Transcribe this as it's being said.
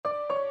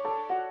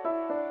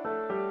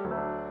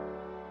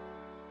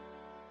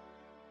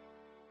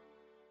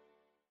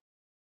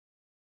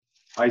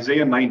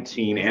Isaiah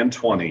 19 and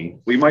 20.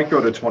 We might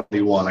go to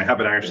 21. I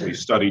haven't actually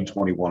studied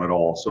 21 at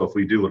all. So if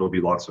we do, it'll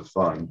be lots of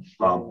fun.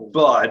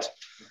 But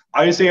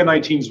Isaiah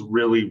 19 is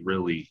really,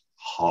 really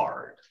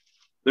hard.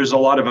 There's a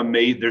lot of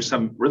there's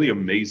some really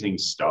amazing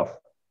stuff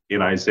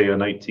in Isaiah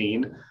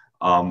 19.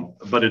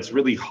 But it's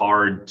really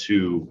hard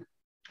to,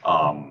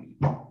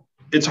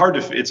 it's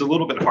a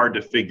little bit hard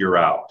to figure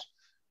out.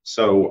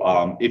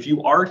 So if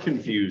you are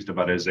confused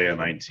about Isaiah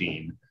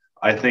 19,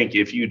 I think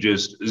if you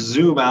just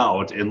zoom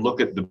out and look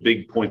at the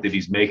big point that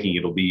he's making,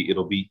 it'll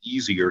be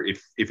easier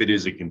if it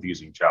is a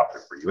confusing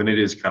chapter for you, and it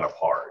is kind of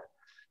hard.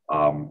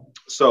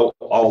 So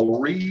I'll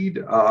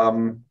read.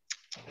 How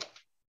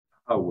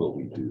will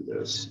we do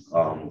this?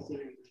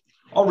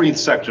 I'll read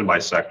section by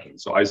section.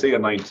 So Isaiah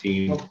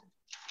 19.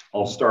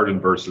 I'll start in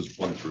verses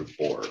 1 through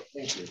 4.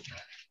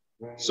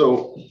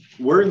 So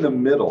we're in the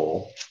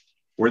middle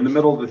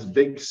of this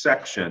big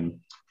section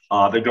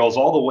that goes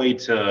all the way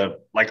to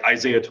like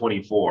Isaiah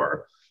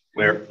 24,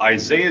 where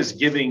Isaiah is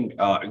giving,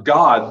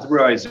 God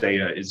through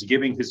Isaiah is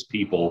giving his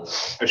people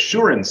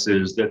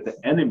assurances that the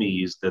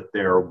enemies that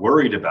they're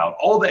worried about,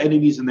 all the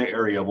enemies in the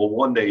area will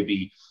one day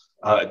be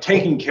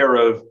taken care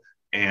of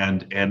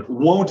and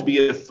won't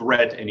be a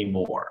threat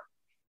anymore.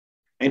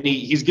 And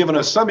he's given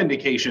us some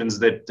indications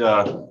that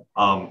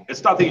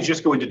it's not that he's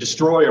just going to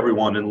destroy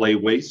everyone and lay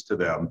waste to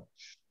them,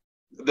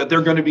 that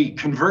they're going to be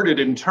converted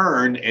in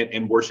turn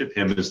and worship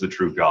him as the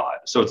true God.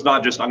 So it's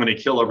not just, I'm going to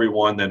kill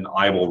everyone, then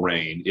I will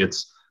reign.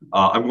 It's,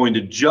 I'm going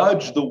to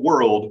judge the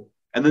world,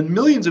 and then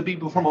millions of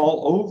people from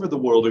all over the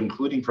world,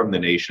 including from the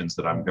nations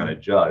that I'm going to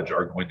judge,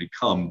 are going to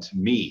come to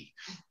me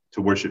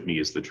to worship me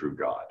as the true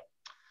God.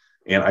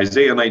 And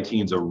Isaiah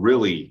 19 is a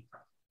really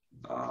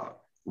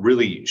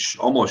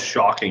almost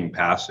shocking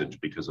passage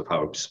because of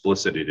how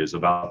explicit it is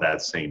about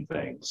that same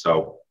thing.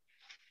 So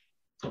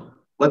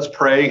let's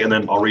pray, and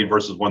then I'll read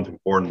verses 1 through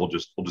 4, and we'll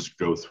just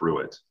go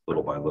through it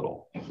little by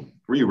little.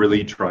 Were you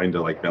really trying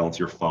to like balance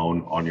your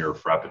phone on your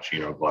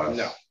Frappuccino glass?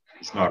 No.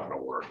 It's not going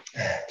to work.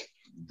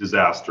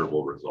 Disaster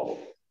will result.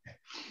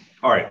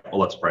 All right, well,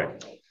 let's pray.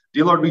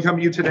 Dear Lord, we come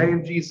to you today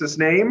in Jesus'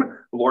 name.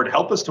 Lord,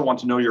 help us to want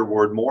to know your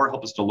word more.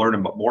 Help us to learn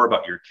more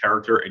about your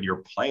character and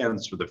your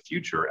plans for the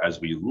future as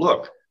we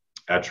look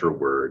at your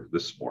word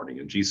this morning.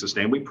 In Jesus'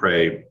 name we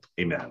pray,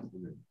 amen.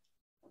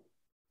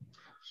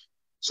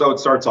 So it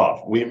starts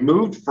off. We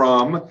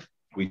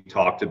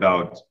talked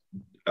about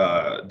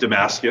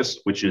Damascus,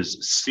 which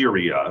is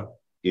Syria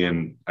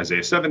in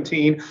Isaiah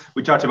 17.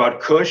 We talked about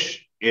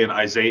Cush in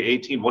Isaiah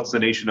 18. What's the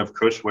nation of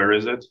Cush? Where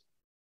is it?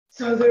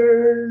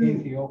 Southern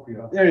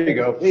Ethiopia. There you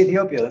go.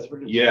 Ethiopia. That's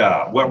where it is.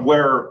 Yeah,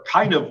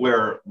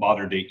 where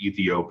modern day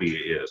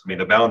Ethiopia is. I mean,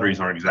 the boundaries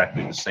aren't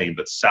exactly the same,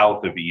 but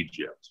south of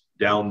Egypt,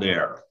 down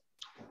there.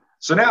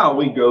 So now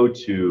we go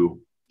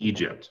to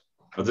Egypt.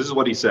 Now, this is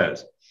what he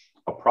says,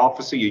 a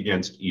prophecy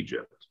against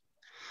Egypt.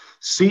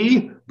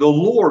 See, the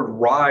Lord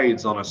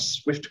rides on a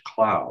swift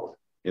cloud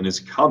and is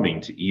coming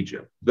to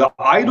Egypt. The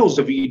idols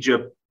of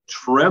Egypt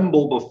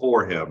tremble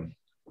before him,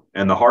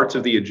 and the hearts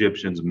of the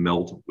Egyptians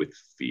melt with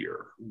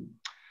fear.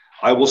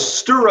 I will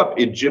stir up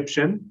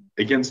Egyptian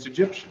against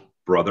Egyptian.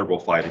 Brother will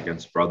fight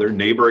against brother,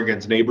 neighbor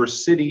against neighbor,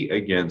 city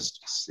against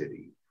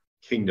city,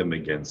 kingdom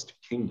against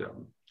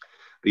kingdom.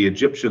 The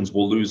Egyptians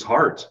will lose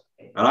heart,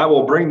 and I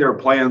will bring their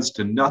plans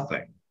to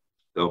nothing.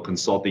 They'll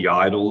consult the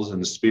idols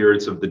and the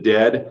spirits of the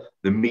dead,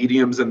 the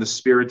mediums and the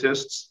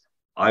spiritists.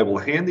 I will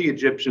hand the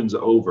Egyptians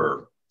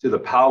over to the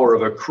power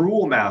of a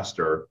cruel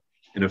master,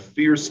 and a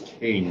fierce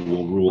king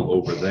will rule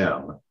over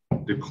them,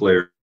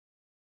 declares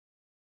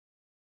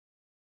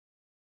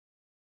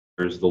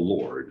the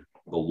Lord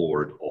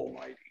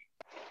Almighty.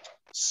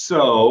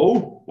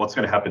 So, what's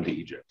going to happen to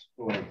Egypt?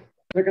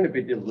 They're going to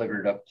be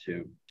delivered up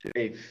to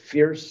a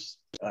fierce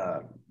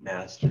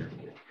master.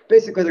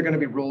 Basically, they're going to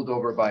be ruled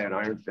over by an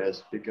iron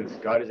fist because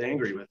God is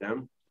angry with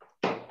them.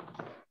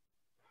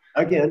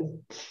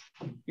 Again.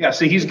 Yeah,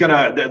 so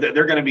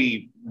they're going to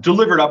be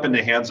delivered up in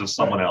the hands of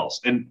someone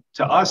else. And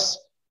to us,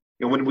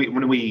 you know,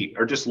 when we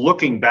are just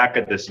looking back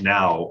at this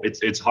now,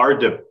 it's hard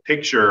to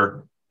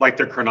picture like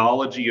the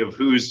chronology of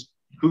who's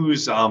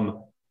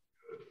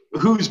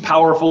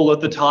powerful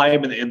at the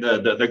time and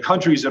the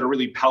countries that are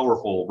really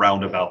powerful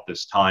round about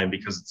this time,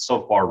 because it's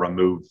so far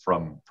removed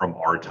from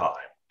our time.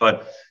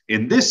 But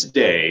in this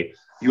day,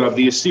 you have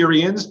the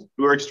Assyrians,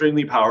 who are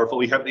extremely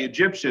powerful. You have the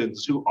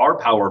Egyptians, who are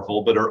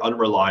powerful but are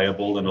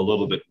unreliable and a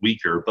little bit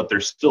weaker, but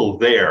they're still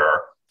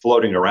there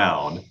floating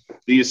around.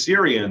 The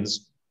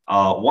Assyrians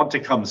want to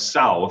come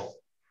south.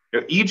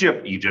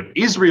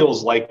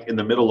 Israel's like in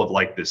the middle of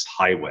like this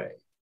highway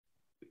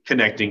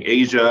connecting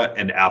Asia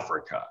and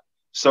Africa.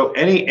 So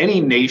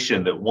any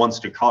nation that wants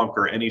to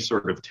conquer any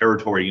sort of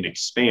territory and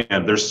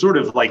expand, they're sort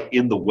of like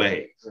in the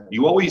way.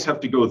 You always have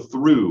to go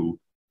through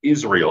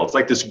Israel. It's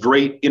like this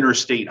great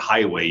interstate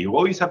highway. You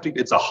always have to,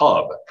 it's a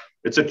hub.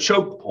 It's a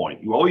choke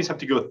point. You always have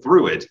to go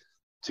through it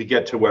to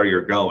get to where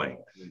you're going.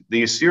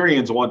 The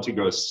Assyrians want to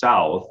go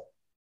south,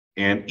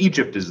 and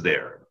Egypt is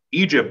there.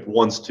 Egypt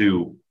wants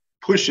to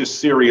push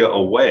Assyria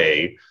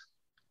away,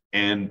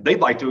 and they'd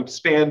like to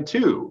expand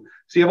too.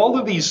 So you have all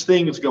of these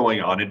things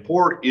going on, and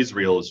poor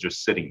Israel is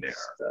just sitting there.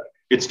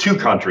 It's two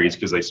countries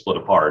because they split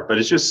apart, but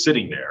it's just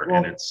sitting there,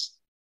 and it's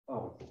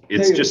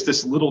just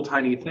this little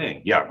tiny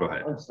thing. Yeah, go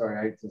ahead. I'm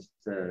sorry.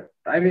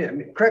 I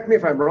mean, correct me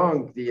if I'm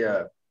wrong.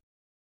 The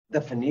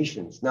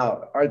Phoenicians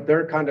now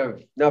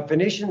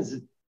Phoenicians,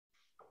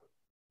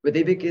 would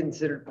they be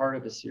considered part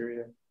of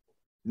Assyria?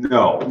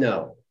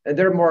 No. And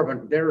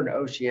they're an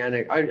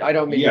oceanic. I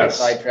don't mean to get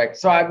sidetracked.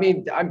 So I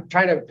mean, I'm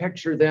trying to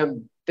picture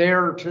them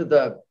there to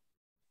the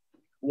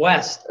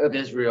west of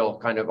Israel,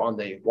 kind of on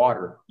the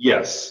water.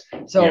 Yes.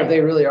 So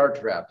they really are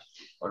trapped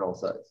on all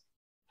sides.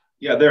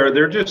 Yeah,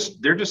 they're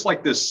just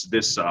like this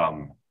they're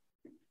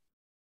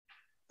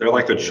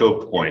like a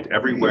choke point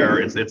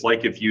everywhere. It's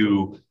like if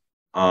you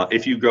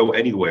go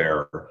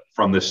anywhere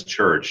from this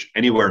church,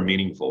 anywhere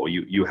meaningful,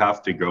 you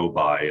have to go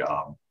by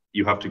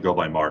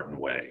Martin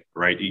Way,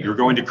 right? You're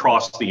going to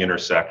cross the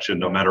intersection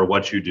no matter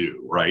what you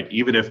do, right?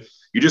 Even if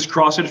you just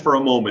cross it for a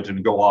moment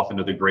and go off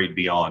into the great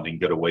beyond and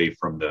get away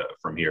from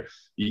here,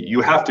 you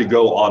have to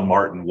go on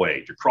Martin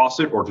Way to cross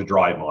it or to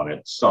drive on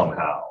it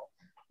somehow.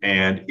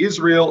 And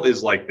Israel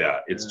is like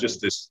that. It's just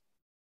this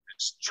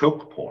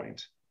choke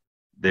point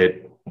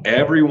that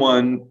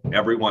everyone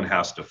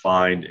has to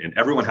find and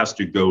everyone has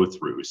to go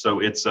through. So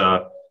it's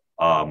a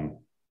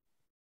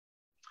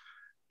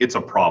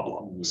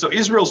problem. So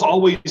Israel's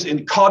always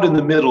caught in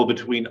the middle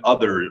between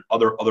other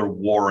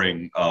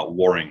warring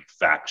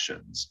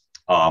factions.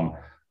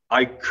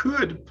 I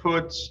could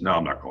no,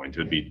 I'm not going to.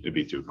 It'd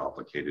be too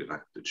complicated. I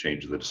have to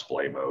change the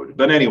display mode.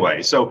 But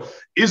anyway, so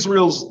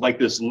Israel's like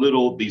these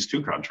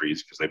two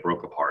countries because they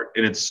broke apart,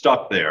 and it's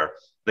stuck there.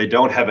 They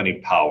don't have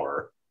any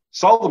power.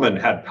 Solomon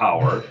had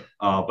power,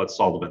 but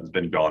Solomon's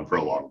been gone for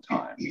a long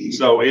time.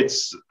 So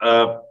it's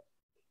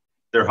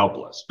they're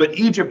helpless. But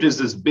Egypt is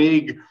this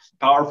big,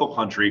 powerful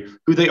country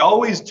who they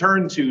always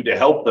turn to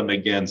help them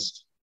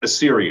against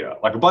Assyria.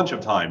 Like a bunch of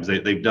times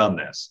they've done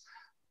this.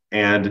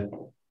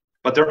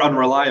 But they're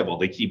unreliable.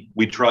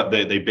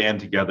 They band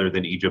together,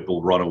 then Egypt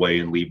will run away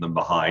and leave them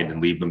behind and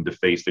leave them to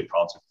face the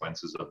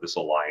consequences of this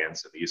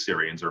alliance, and the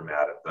Assyrians are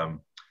mad at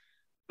them.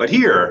 But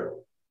here,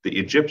 the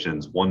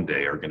Egyptians one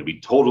day are going to be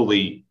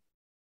totally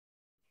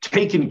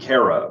taken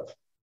care of.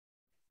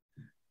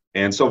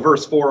 And so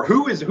verse 4,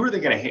 who's he going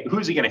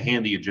to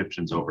hand the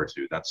Egyptians over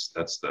to?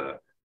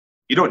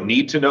 You don't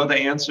need to know the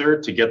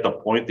answer to get the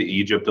point that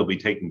Egypt will be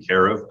taken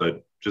care of,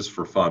 but just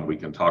for fun, we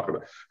can talk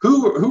about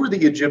who are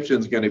the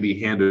Egyptians going to be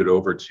handed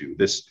over to?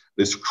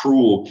 This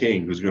cruel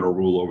king who's going to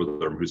rule over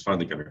them, who's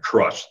finally going to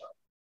crush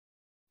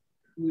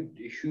them.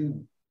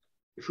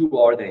 Who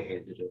are they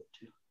handed over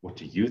to? What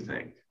do you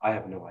think? I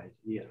have no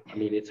idea. I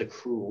mean, it's a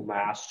cruel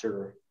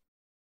master,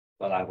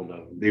 but I don't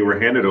know. They were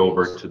handed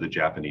over to the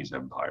Japanese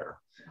Empire.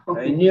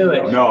 I knew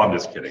it. No, I'm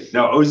just kidding.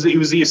 No, it was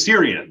the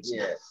Assyrians.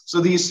 Yes.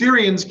 So the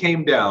Assyrians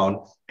came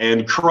down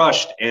and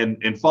crushed and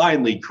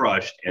finally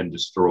crushed and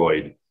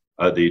destroyed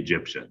the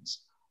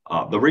Egyptians.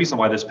 The reason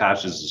why this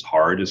passage is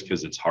hard is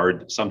because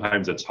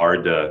sometimes it's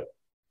hard to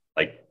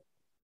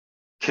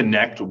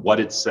connect what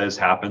it says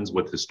happens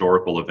with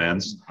historical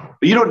events.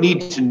 But you don't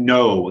need to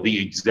know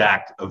the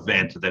exact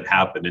event that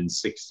happened in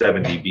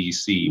 670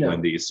 BC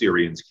when the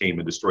Assyrians came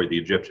and destroyed the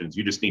Egyptians.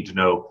 You just need to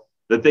know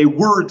that they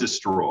were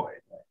destroyed.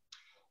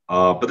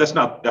 But that's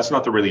not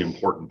the really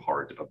important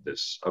part of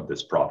this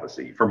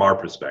prophecy from our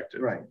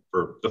perspective. Right.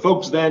 For the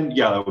folks then,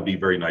 that would be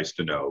very nice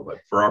to know. But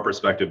for our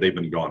perspective, they've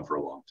been gone for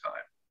a long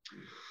time.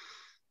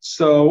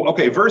 So,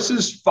 okay,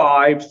 verses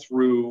 5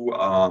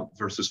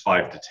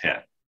 to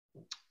 10.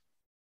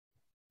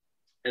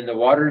 And the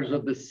waters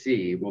of the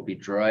sea will be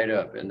dried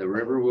up, and the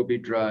river will be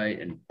dry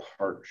and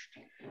parched.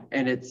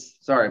 And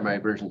my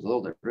version's a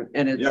little different.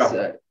 And its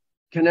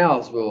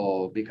canals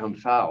will become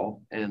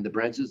foul, and the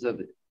branches of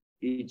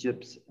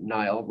Egypt's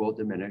Nile will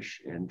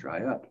diminish and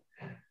dry up.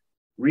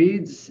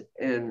 Reeds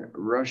and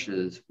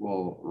rushes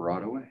will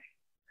rot away.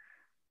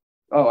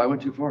 Oh, I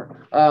went too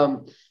far.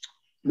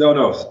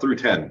 No, through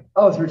 10.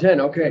 Oh, through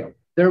 10. Okay.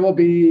 There will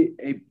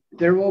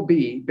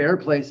be bare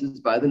places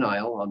by the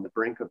Nile, on the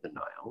brink of the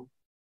Nile.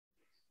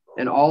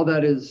 And all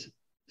that is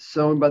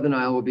sown by the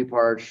Nile will be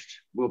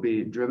parched, will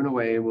be driven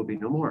away, and will be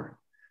no more.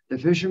 The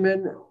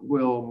fishermen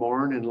will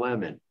mourn and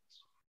lament.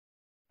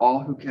 All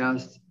who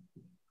cast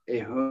a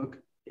hook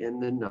in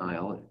the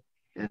Nile,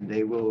 and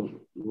they will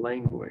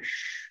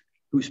languish.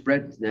 Who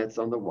spread nets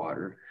on the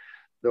water.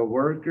 The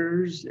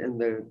workers and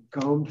the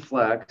combed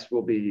flax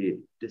will be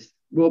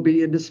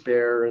in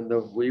despair, and the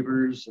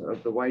weavers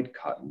of the white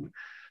cotton.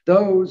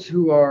 Those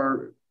who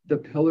are the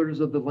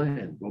pillars of the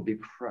land will be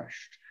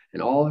crushed,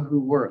 and all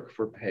who work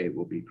for pay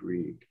will be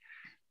grieved.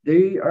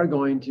 They are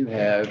going to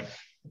have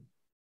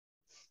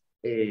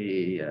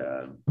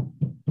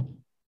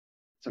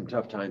some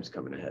tough times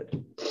coming ahead.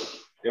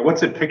 Yeah,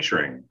 what's it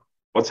picturing?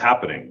 What's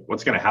happening?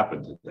 What's going to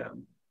happen to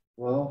them?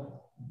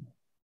 Well,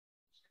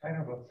 it's kind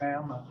of a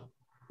famine.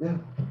 Yeah,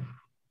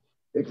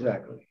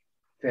 exactly.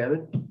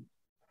 Famine?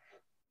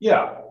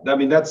 Yeah, I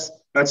mean that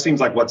seems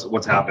like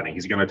what's happening.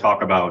 He's going to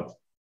talk about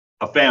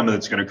a famine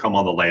that's going to come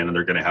on the land, and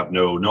they're going to have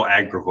no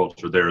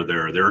agriculture.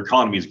 Their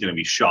economy is going to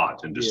be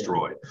shot and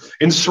destroyed.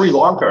 In Sri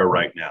Lanka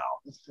right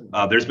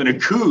now, there's been a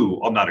coup.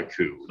 Well, not a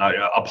coup,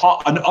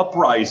 an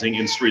uprising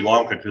in Sri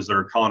Lanka because their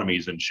economy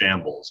is in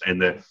shambles.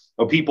 And the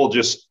people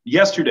just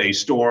yesterday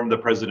stormed the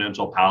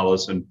presidential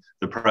palace, and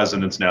the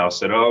president's now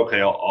said, "Oh,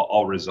 okay,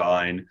 I'll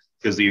resign,"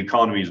 because the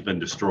economy has been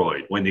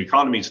destroyed. When the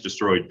economy is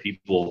destroyed,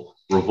 people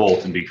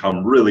revolt and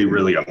become really,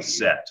 really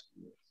upset.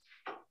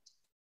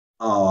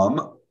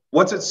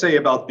 What's it say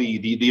about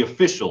the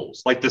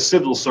officials, like the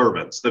civil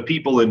servants, the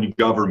people in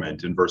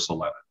government in verse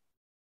 11?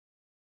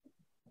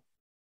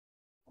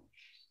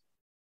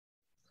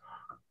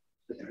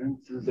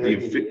 They're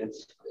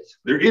idiots.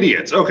 They're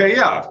idiots. Okay,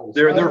 yeah.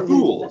 They're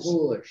fools.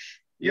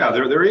 Foolish. Yeah,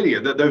 they're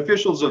idiots. The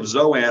officials of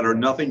Zoan are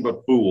nothing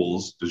but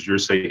fools. Does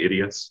yours say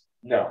idiots?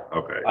 No.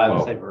 Okay. I would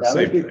Well, say verse That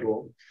would be thing.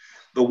 cool.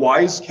 The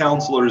wise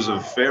counselors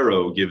of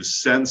Pharaoh give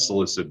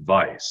senseless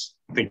advice.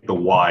 I think the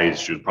wise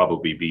should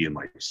probably be in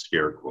like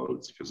scare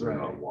quotes because they're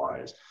not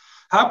wise.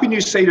 How can you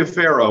say to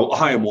Pharaoh,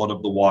 "I am one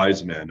of the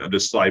wise men, a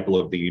disciple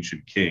of the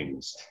ancient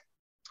kings"?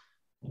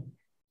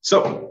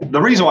 So the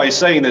reason why I'm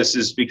saying this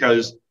is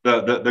because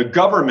the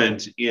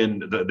government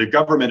the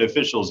government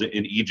officials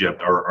in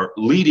Egypt are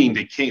leading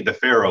the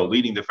Pharaoh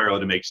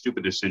to make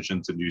stupid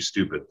decisions and do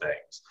stupid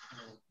things.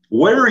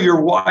 Where are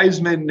your wise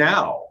men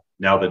now?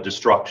 Now that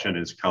destruction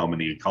has come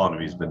and the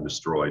economy has been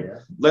destroyed,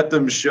 let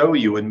them show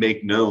you and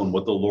make known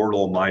what the Lord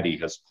Almighty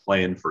has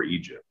planned for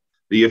Egypt.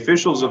 The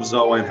officials of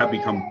Zoan have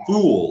become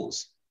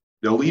fools.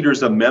 The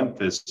leaders of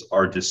Memphis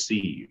are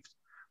deceived.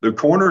 The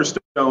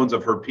cornerstones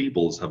of her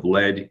peoples have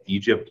led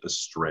Egypt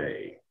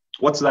astray.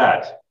 What's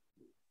that?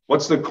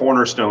 What's the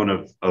cornerstone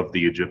of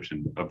the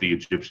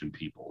Egyptian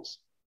peoples?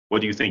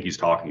 What do you think he's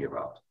talking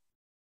about?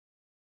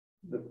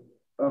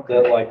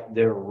 That like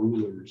they're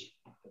rulers.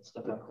 That's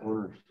the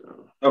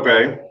cornerstone.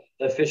 Okay.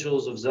 The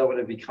officials of Zoan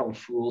have become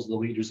fools. The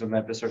leaders of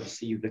Memphis are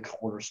deceived. The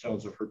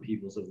cornerstones of her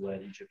peoples have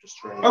led Egypt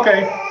astray.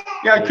 Okay.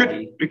 Yeah,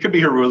 it could be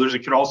her rulers.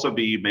 It could also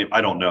be, maybe,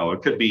 I don't know.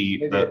 It could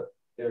be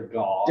their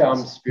gods.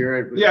 Dumb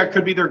spirit. Yeah, it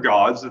could be their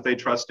gods that they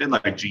trust in.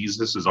 Like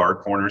Jesus is our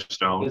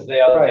cornerstone. Because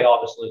they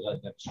obviously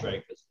led them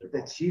astray because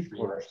they're The chief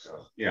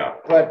cornerstone. Yeah.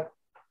 But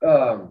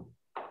I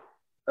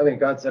mean,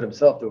 God said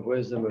himself, the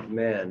wisdom of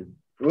man.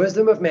 The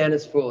wisdom of man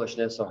is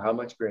foolishness, so how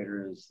much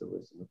greater is the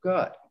wisdom of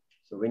God?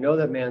 So we know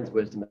that man's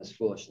wisdom is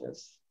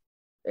foolishness.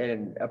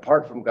 And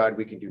apart from God,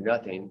 we can do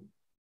nothing.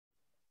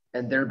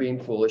 And they're being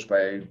foolish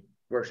by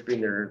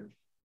worshiping their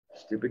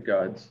stupid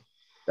gods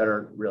that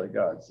aren't really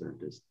gods. They're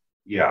just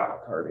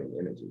carving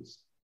images.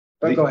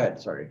 But go ahead,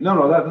 sorry.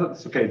 No,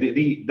 that's okay.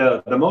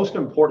 The most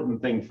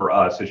important thing for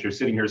us is you're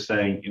sitting here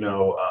saying,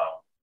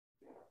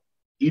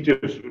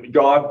 Egypt's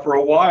God for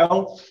a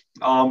while,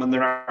 and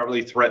they're not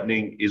really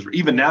threatening Israel.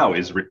 Even now,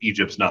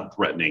 Egypt's not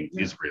threatening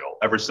Israel.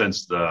 Ever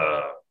since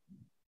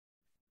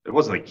it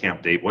wasn't the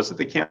Camp David. Was it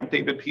the Camp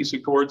David peace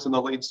accords in the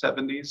late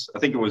 70s? I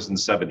think it was in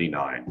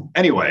 79.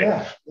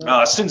 Anyway,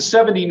 since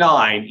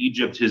 79,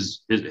 Egypt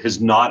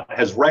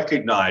has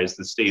recognized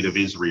the state of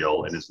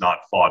Israel and has not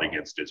fought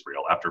against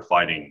Israel after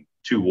fighting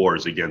 2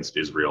 wars against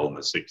Israel in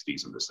the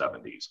 60s and the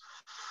 70s.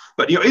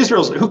 But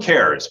who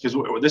cares? Because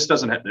this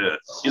doesn't.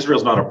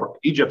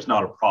 Egypt's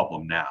not a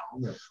problem now.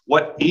 Yeah.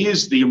 What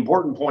is the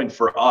important point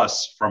for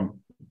us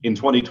in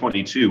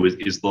 2022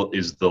 is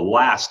the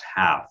last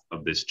half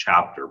of this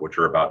chapter, which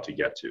we're about to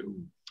get to.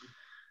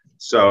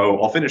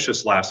 So I'll finish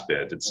this last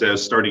bit. It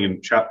says, starting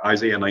in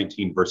Isaiah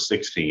 19, verse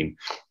 16,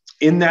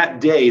 "In that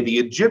day, the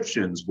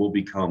Egyptians will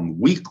become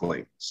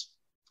weaklings.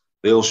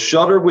 They'll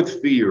shudder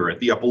with fear at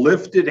the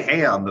uplifted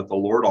hand that the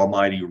Lord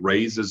Almighty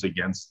raises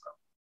against them.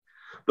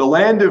 The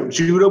land of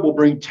Judah will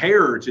bring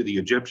terror to the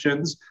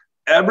Egyptians.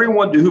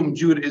 Everyone to whom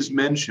Judah is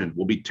mentioned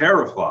will be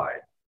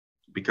terrified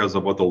because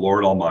of what the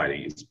Lord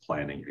Almighty is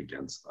planning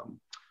against them."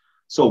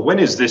 So when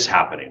is this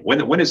happening?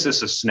 When is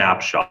this a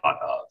snapshot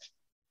of?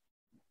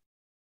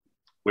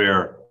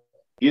 Where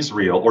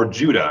Israel or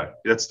Judah,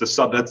 that's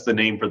the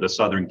name for the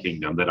southern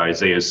kingdom that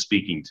Isaiah is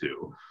speaking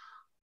to.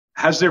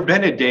 Has there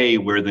been a day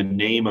where the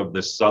name of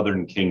the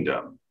southern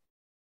kingdom,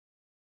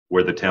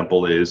 where the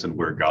temple is and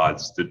where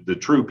the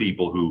true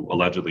people who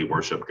allegedly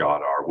worship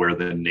God are, where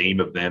the name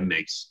of them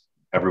makes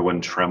everyone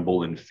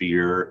tremble in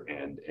fear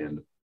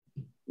and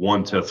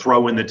want to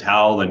throw in the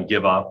towel and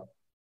give up?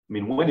 I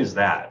mean, when is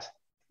that?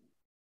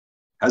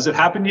 Has it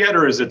happened yet,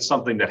 or is it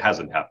something that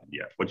hasn't happened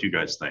yet? What do you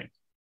guys think?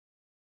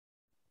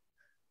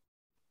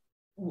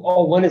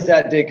 Oh, when is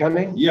that day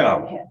coming?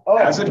 Yeah. Oh.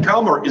 Has it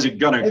come, or is it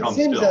going to come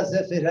still? It seems as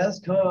if it has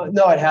come.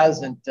 No, it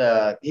hasn't.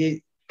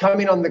 He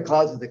coming on the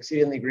clouds with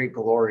exceedingly great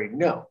glory.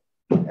 No.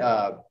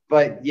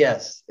 But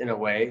yes, in a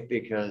way,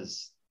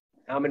 because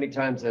how many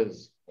times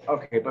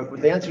but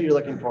the answer you're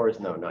looking for is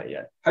no, not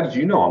yet. How did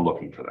you know I'm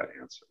looking for that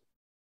answer?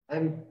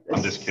 I'm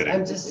just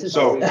kidding.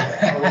 So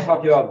we're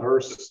talking about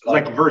verse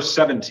verse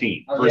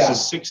 17,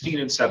 verses 16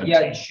 and 17.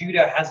 Yeah,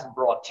 Judah hasn't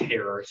brought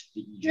terror to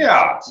the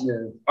Egyptians.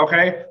 Yeah.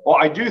 Okay. Well,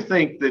 I do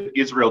think that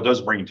Israel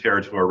does bring terror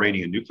to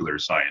Iranian nuclear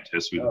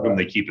scientists whom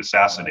they keep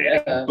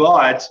assassinating. Yeah.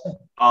 But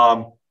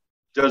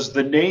does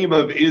the name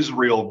of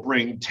Israel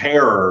bring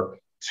terror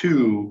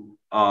to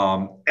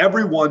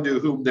everyone to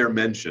whom they're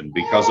mentioned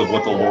because of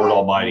what the Lord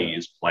Almighty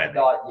is planning?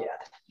 Not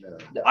yet.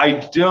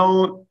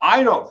 No.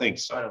 I don't think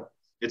so.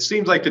 It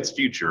seems like it's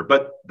future,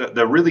 but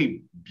the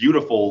really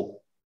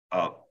beautiful,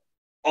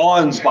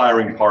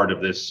 awe-inspiring part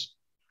of this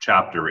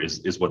chapter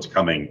is what's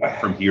coming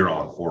from here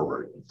on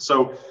forward.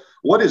 So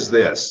what is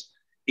this?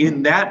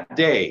 In that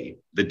day,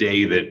 the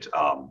day that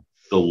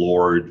the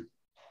Lord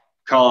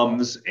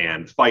comes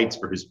and fights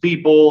for his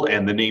people,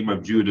 and the name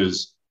of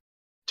Judah's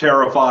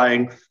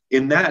terrifying,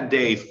 in that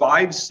day,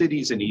 5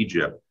 cities in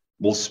Egypt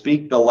will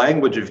speak the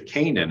language of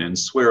Canaan and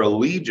swear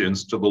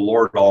allegiance to the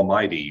Lord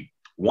Almighty.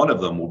 One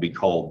of them will be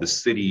called the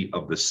city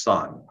of the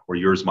sun, or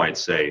yours might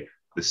say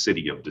the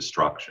city of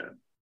destruction.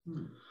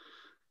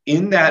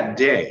 In that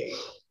day,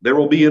 there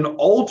will be an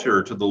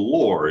altar to the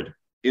Lord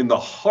in the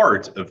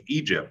heart of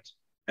Egypt,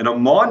 and a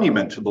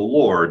monument to the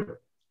Lord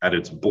at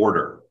its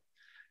border.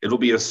 It'll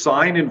be a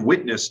sign and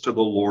witness to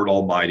the Lord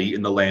Almighty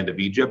in the land of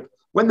Egypt.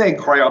 When they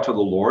cry out to the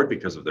Lord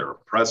because of their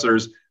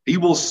oppressors, he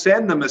will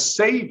send them a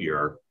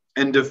savior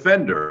and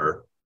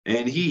defender,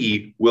 and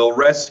he will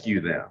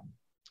rescue them.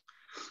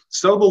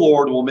 So the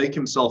Lord will make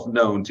himself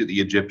known to the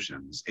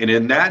Egyptians, and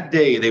in that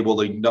day they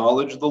will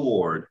acknowledge the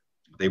Lord.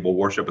 They will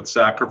worship with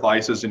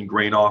sacrifices and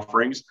grain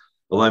offerings.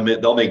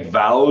 They'll make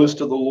vows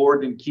to the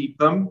Lord and keep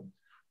them.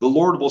 The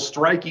Lord will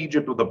strike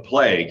Egypt with a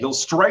plague. He'll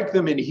strike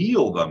them and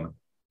heal them.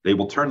 They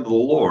will turn to the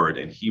Lord,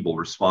 and he will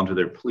respond to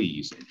their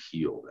pleas and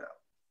heal them.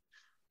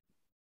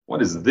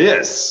 What is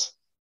this?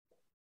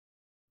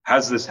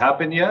 Has this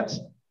happened yet?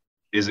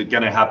 Is it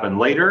going to happen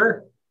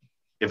later?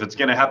 If it's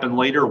going to happen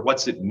later,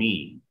 what's it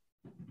mean?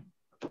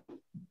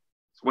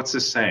 What's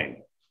this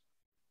saying?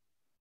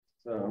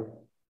 So,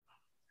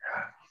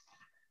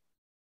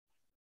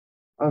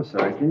 I'm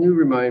sorry, can you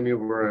remind me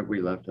where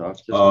we left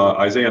off?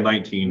 Isaiah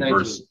 19,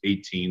 verse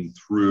 18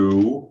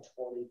 through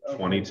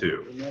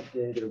 22. In that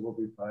day, there will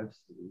be 5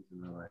 cities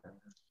in the land.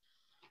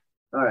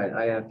 All right,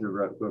 I have to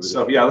go over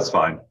So yeah, that's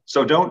fine.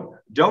 So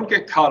don't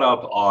get caught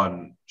up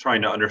on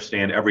trying to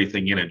understand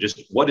everything in it.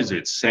 Just what is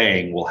it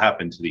saying will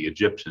happen to the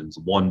Egyptians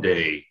one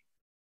day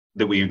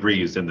that we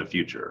agree is in the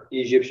future?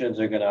 The Egyptians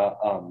are going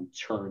to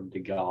turn to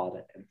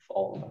God and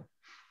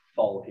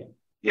follow him.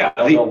 Yeah,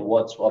 I don't know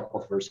what's up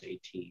with verse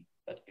 18,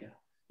 but yeah.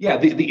 Yeah,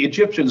 the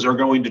Egyptians are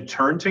going to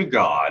turn to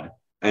God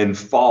and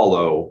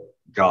follow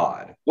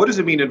God. What does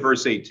it mean in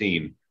verse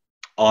 18?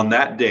 On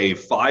that day,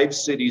 5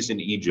 cities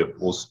in Egypt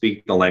will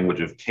speak the language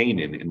of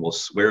Canaan and will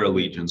swear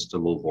allegiance to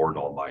the Lord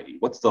Almighty.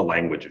 What's the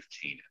language of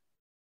Canaan?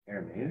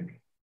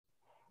 Aramaic?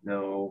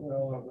 No.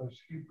 Well, it was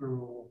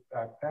Hebrew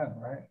back then,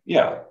 right?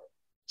 Yeah.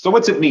 So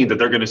what's it mean that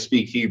they're going to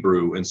speak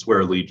Hebrew and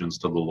swear allegiance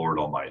to the Lord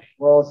Almighty?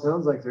 Well, it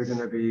sounds like they're going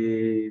to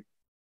be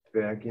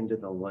back into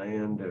the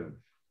land of,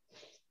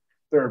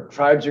 their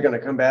tribes are going to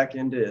come back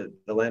into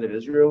the land of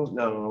Israel?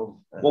 No.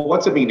 Well,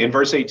 what's it mean in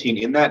verse 18?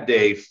 In that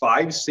day,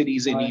 5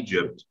 cities in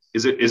Egypt.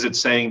 Is it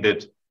saying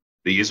that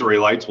the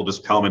Israelites will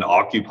just come and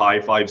occupy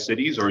 5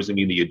 cities, or does it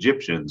mean the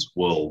Egyptians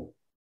will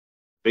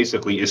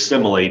basically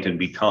assimilate and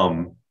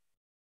become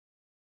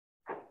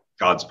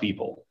God's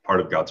people, part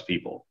of God's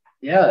people?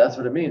 Yeah, that's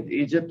what it means.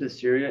 Egypt,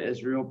 Assyria,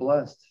 Israel,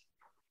 blessed.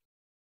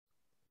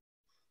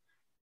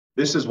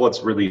 This is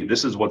what's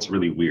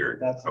really weird.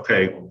 That's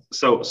okay.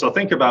 So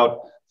think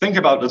about,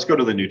 let's go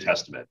to the New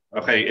Testament.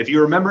 Okay. If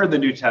you remember in the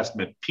New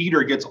Testament,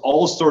 Peter gets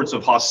all sorts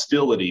of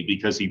hostility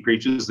because he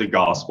preaches the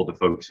gospel to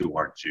folks who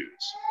aren't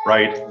Jews,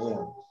 right?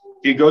 Yeah.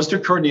 He goes to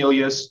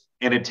Cornelius,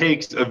 and it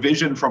takes a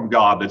vision from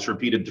God that's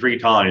repeated 3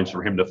 times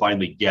for him to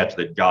finally get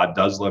that God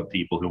does love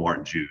people who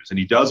aren't Jews. And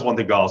he does want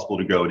the gospel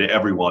to go to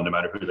everyone, no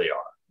matter who they are.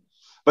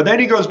 But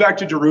then he goes back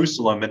to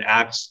Jerusalem in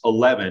Acts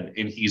 11,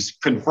 and he's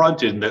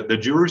confronted. The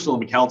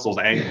Jerusalem council's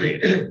angry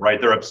at him,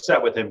 right? They're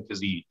upset with him because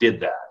he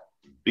did that,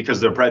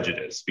 because they're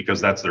prejudiced, because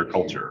that's their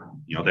culture.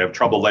 You know, they have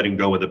trouble letting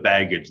go of the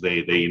baggage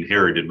they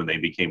inherited when they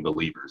became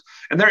believers.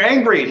 And they're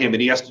angry at him,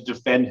 and he has to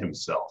defend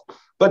himself.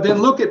 But then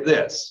look at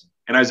this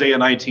in Isaiah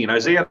 19.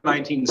 Isaiah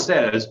 19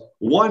 says,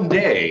 one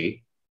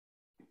day,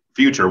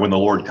 future, when the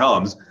Lord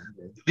comes,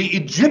 the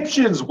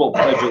Egyptians will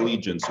pledge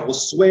allegiance, will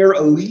swear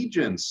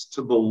allegiance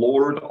to the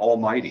Lord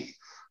Almighty.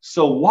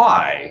 So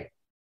why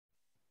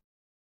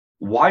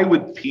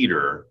would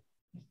Peter,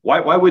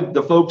 why would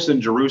the folks in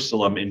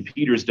Jerusalem in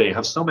Peter's day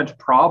have so much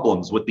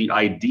problems with the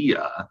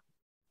idea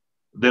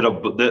that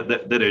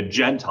a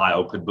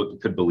Gentile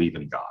could believe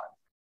in God?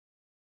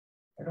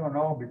 I don't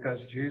know, because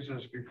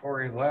Jesus,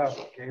 before he left,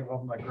 gave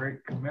them the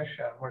Great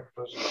Commission, which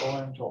was to go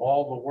into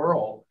all the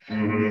world.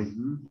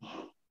 Mm-hmm.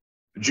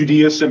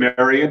 Judea,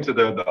 Samaria, to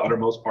the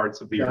uttermost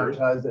parts of the earth.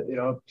 You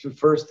know, to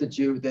first the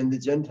Jew, then the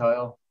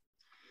Gentile.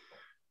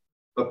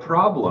 The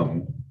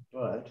problem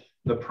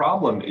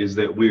is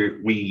that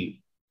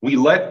we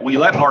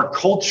let our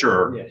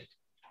culture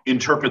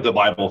interpret the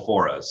Bible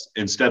for us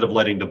instead of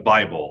letting the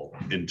Bible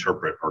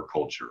interpret our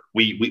culture.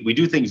 We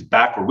do things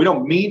backward. We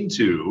don't mean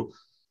to,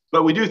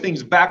 but we do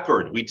things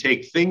backward. We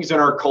take things in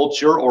our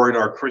culture or in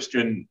our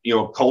Christian,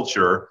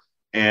 culture,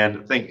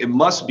 and think it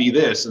must be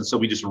this. And so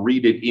we just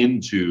read it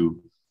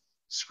into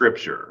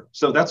scripture.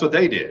 So that's what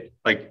they did.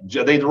 Like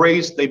they've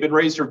been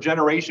raised for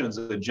generations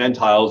that the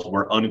Gentiles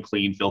were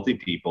unclean, filthy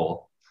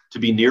people. To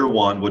be near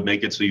one would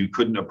make it so you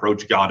couldn't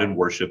approach God and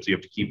worship. So you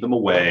have to keep them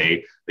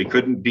away. They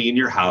couldn't be in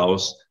your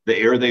house. The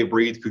air they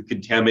breathed could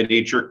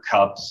contaminate your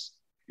cups,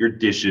 your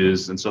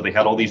dishes. And so they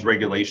had all these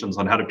regulations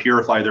on how to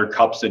purify their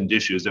cups and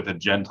dishes if a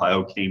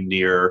Gentile came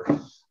near.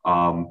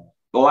 The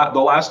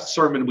last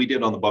sermon we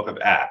did on the book of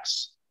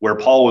Acts, where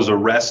Paul was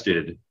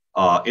arrested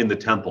in the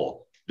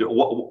temple,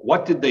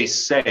 what did they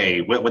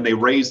say when they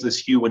raised this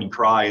hue and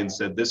cry and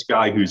said, this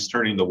guy who's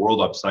turning the world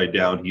upside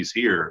down, he's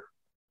here?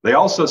 They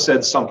also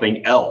said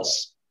something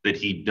else that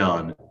he'd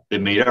done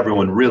that made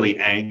everyone really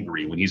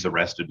angry when he's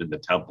arrested in the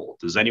temple.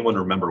 Does anyone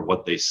remember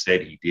what they said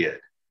he did?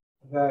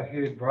 That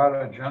he brought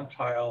a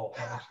Gentile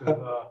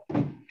into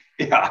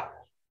Yeah.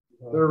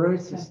 They're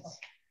racists.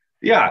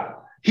 Yeah.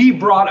 He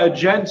brought a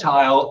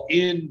Gentile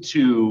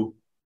into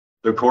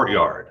the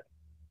courtyard.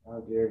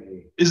 How dare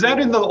he? Is that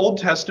in the Old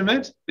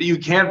Testament that you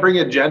can't bring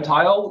a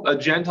Gentile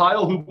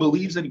who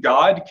believes in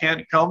God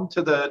can't come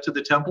to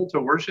the temple to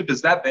worship?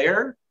 Is that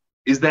there?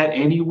 Is that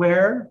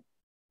anywhere?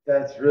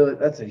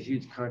 That's a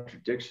huge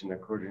contradiction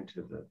according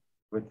to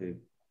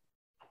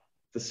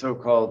the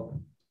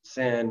so-called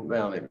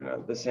maybe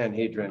not the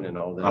Sanhedrin and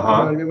all that. You know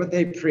what I mean? What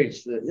they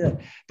preach.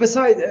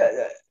 Besides,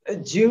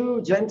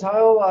 Jew,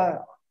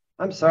 Gentile,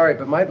 I'm sorry,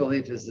 but my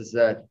belief is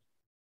that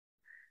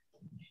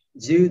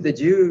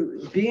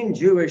being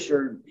Jewish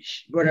or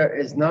whatever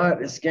is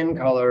not a skin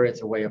color.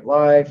 It's a way of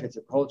life. It's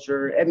a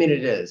culture. I mean,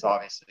 it is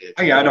obviously.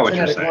 I know what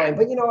you're saying. Line.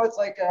 But it's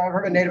like I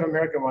heard a Native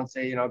American once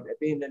say,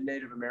 being a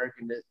Native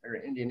American or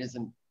Indian it's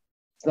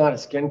not a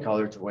skin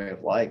color. It's a way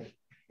of life.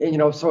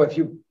 And so if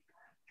you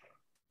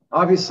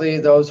obviously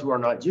those who are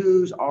not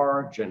Jews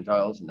are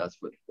Gentiles, and that's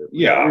what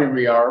we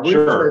are. We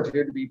refer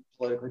to be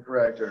politically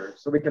correct,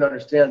 so we can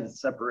understand and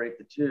separate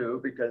the two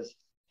because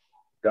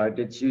God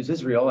did choose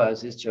Israel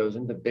as his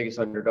chosen, the biggest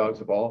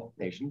underdogs of all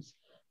nations.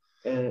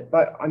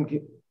 But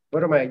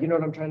what am I? You know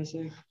what I'm trying to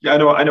say? Yeah,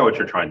 I know what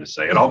you're trying to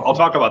say, and I'll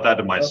talk about that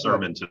in my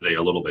sermon today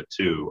a little bit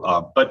too.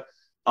 But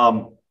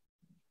I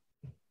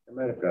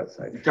might have got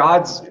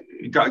sidetracked.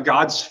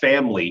 God's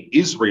family,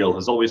 Israel,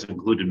 has always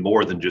included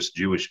more than just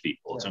Jewish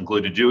people. It's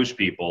included Jewish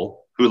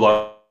people who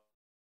love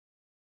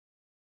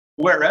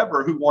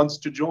wherever who wants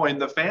to join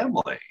the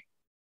family.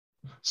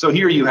 So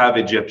here you have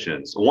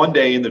Egyptians. One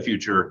day in the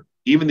future,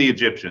 even the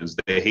Egyptians,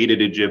 they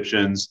hated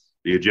Egyptians,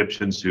 the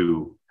Egyptians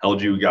who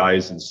held you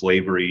guys in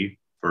slavery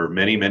for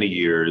many, many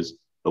years,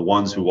 the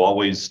ones who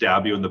always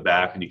stab you in the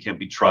back and you can't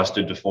be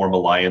trusted to form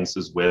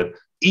alliances with.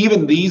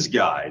 Even these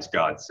guys,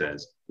 God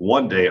says,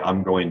 one day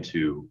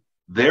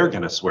they're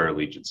going to swear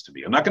allegiance to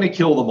me. I'm not going to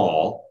kill them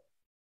all.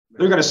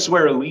 They're going to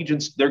swear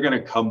allegiance. They're going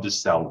to come to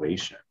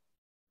salvation.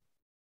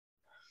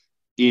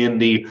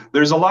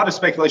 There's a lot of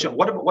speculation.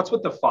 What's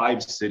with the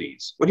 5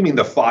 cities? What do you mean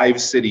the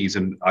 5 cities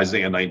in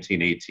Isaiah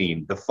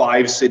 19:18? The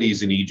 5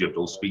 cities in Egypt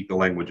will speak the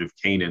language of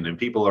Canaan. And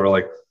people are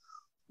like,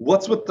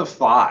 what's with the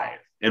 5?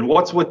 And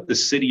what's with the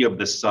city of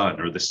the sun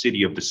or the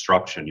city of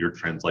destruction? Your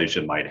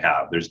translation might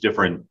have. There's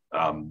different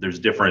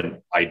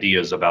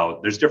ideas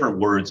about. There's different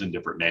words in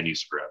different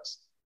manuscripts.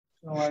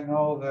 So I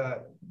know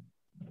that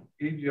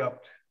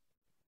Egypt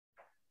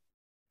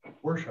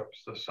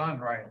worships the sun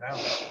right now.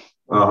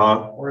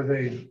 Where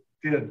they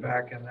did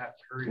back in that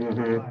period of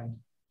time.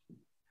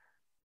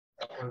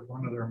 That was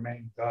one of their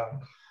main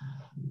gods.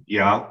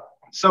 Yeah.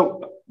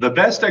 So the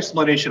best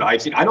explanation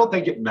I've seen, I don't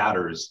think it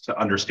matters to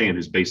understand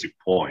his basic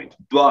point,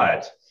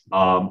 but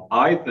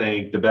I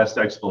think the best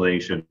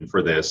explanation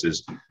for this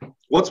is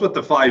what's with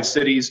the 5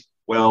 cities?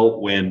 Well,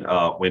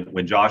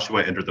 when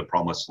Joshua entered the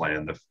promised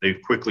land,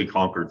 they've quickly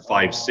conquered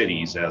 5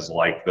 cities as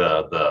like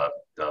the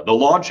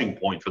launching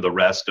point for the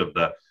rest of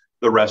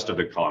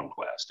the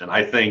conquest. And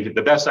I think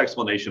the best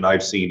explanation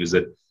I've seen is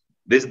that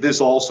this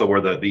also were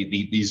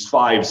these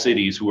 5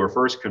 cities who were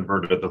first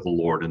converted to the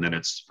Lord, and then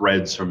it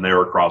spreads from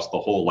there across the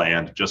whole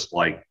land, just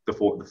like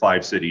the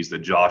 5 cities that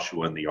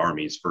Joshua and the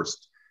armies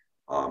first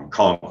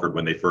conquered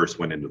when they first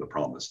went into the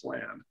promised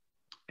land.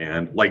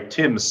 And like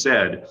Tim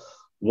said,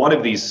 one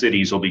of these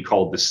cities will be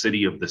called the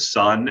city of the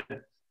sun.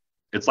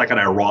 It's like an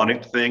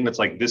ironic thing. It's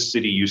like this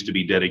city used to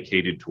be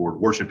dedicated toward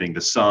worshiping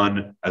the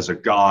sun as a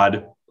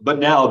god, but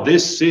now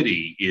this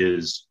city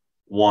is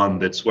one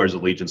that swears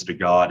allegiance to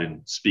God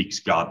and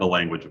speaks the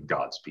language of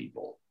God's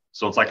people.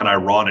 So it's like an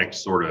ironic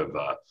sort of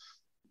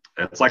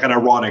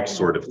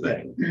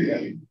thing.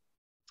 Yeah.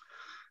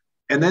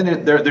 And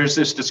then there's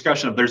this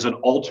discussion of there's an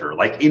altar.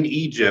 Like in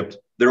Egypt,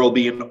 there will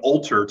be an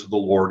altar to the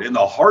Lord in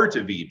the heart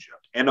of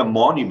Egypt and a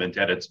monument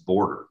at its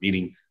border,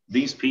 meaning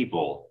these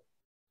people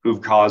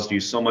who've caused you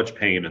so much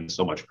pain and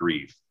so much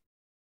grief,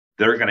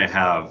 they're going to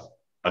have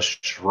a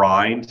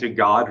shrine to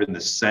God in the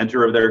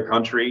center of their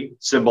country,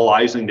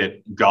 symbolizing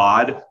that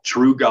God,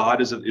 true God,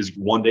 is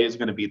one day is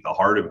going to be at the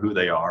heart of who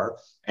they are.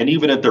 And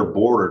even at their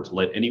border, to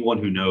let anyone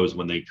who knows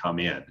when they come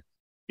in,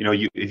 You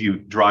know, if you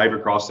drive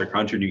across the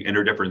country and you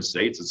enter different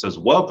states, it says,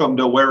 welcome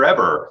to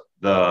wherever,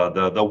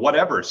 the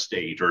whatever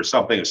state or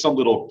something, some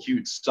little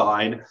cute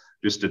sign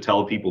just to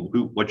tell people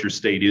what your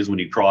state is when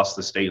you cross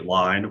the state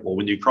line. Well,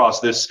 when you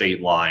cross this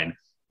state line,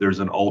 there's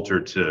an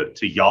altar to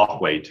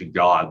Yahweh, to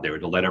God there,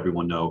 to let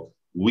everyone know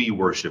we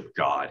worship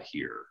God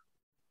here,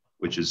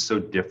 which is so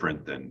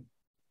different than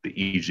the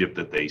Egypt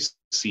that they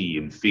see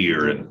and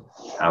fear and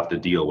have to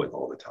deal with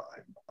all the time.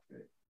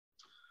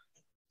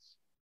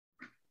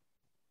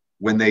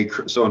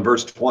 So in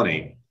verse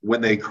 20,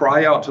 when they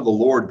cry out to the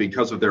Lord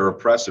because of their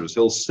oppressors,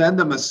 he'll send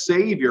them a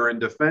savior and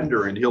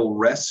defender, and he'll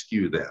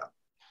rescue them.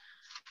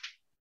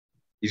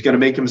 He's going to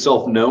make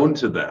himself known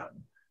to them.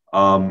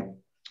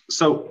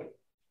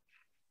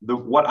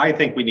 What I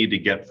think we need to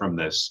get from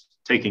this,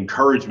 take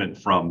encouragement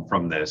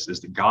from this, is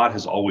that God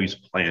has always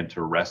planned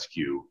to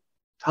rescue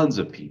tons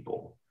of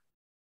people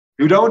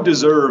who don't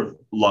deserve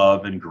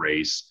love and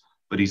grace,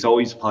 but he's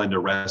always planned to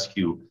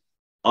rescue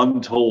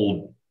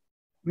untold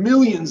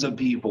millions of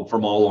people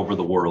from all over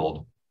the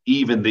world,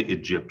 even the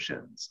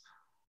Egyptians.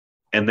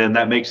 And then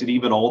that makes it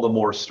even all the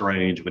more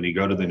strange when you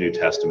go to the New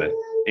Testament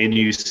and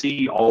you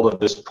see all of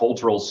this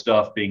cultural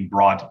stuff being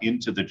brought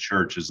into the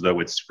church as though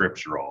it's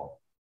scriptural.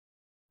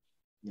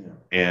 Yeah.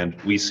 And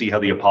we see how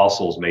the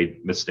apostles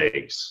made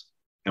mistakes,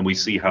 and we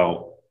see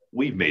how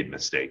we've made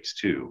mistakes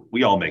too.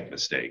 We all make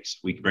mistakes.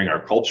 We bring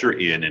our culture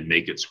in and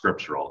make it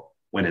scriptural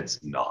when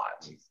it's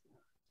not.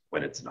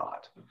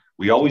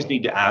 We always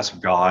need to ask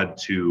God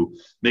to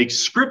make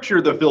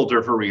scripture the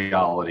filter for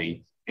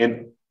reality,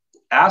 and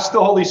ask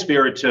the Holy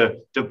Spirit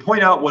to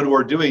point out when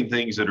we're doing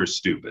things that are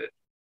stupid.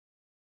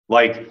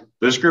 Like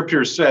the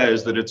scripture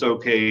says that it's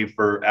okay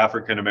for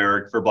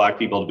for Black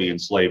people to be in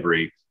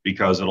slavery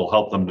because it'll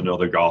help them to know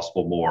the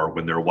gospel more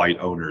when their white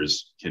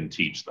owners can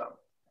teach them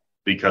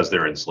because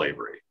they're in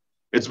slavery.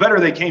 It's better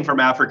they came from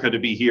Africa to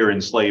be here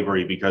in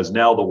slavery because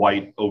now the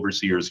white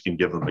overseers can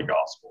give them the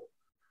gospel.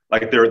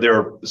 Like there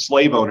are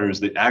slave owners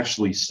that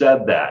actually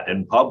said that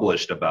and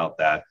published about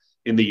that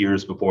in the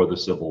years before the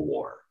Civil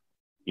War,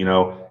 you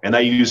know, and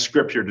they use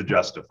scripture to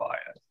justify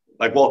it.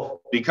 Like,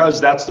 well, because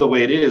that's the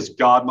way it is,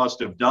 God must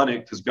have done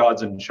it because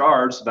God's in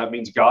charge. So that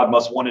means God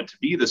must want it to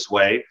be this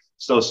way.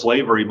 So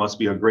slavery must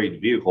be a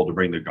great vehicle to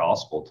bring the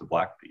gospel to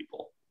Black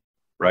people,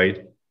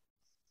 right?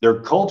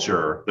 Their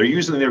culture, they're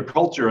using their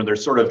culture and they're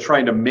sort of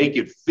trying to make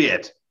it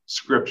fit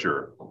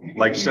scripture,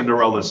 like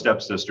Cinderella's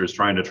stepsisters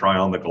trying to try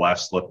on the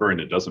glass slipper and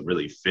it doesn't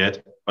really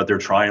fit, but they're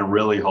trying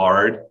really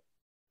hard.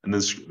 And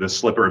the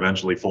slipper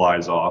eventually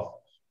flies off,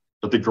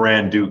 but the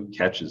Grand Duke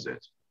catches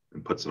it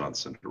and puts it on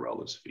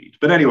Cinderella's feet.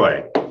 But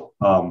anyway,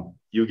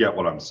 you get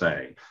what I'm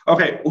saying.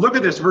 Okay, look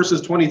at this,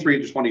 verses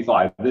 23 to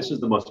 25. This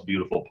is the most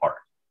beautiful part.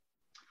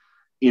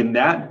 In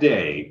that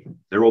day,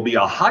 there will be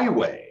a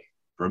highway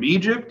from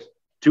Egypt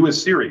to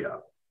Assyria.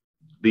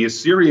 The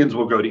Assyrians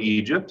will go to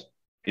Egypt,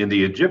 and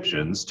the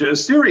Egyptians to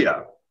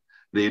Assyria.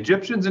 The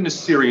Egyptians and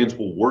Assyrians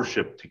will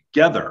worship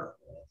together.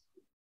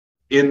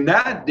 In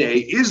that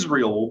day,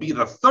 Israel will be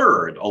the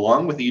third,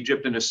 along with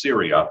Egypt and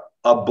Assyria,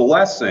 a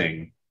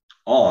blessing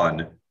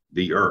on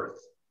the earth.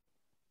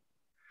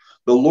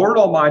 The Lord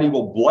Almighty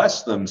will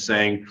bless them,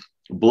 saying,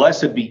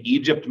 blessed be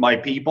Egypt, my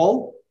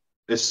people,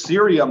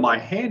 Assyria, my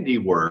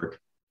handiwork,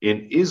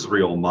 and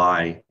Israel,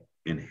 my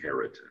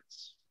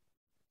inheritance.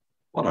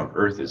 What on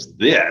earth is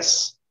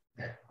this?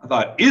 I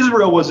thought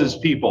Israel was his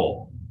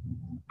people.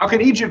 How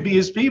can Egypt be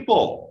his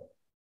people?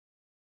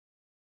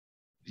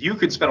 You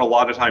could spend a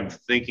lot of time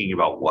thinking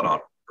about what on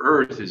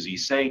earth is he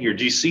saying here.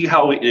 Do you see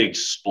how it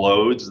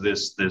explodes,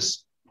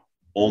 this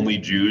only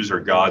Jews are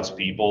God's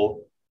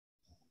people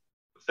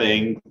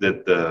thing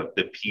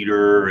that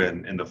Peter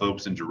and the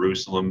folks in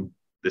Jerusalem,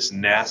 this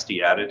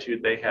nasty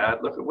attitude they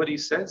had? Look at what he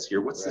says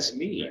here. What's this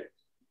mean?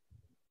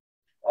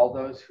 All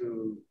those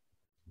who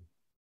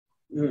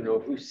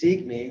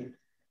seek me,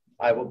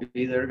 I will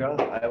be their God.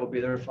 I will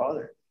be their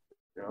father.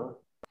 You know,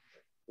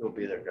 he will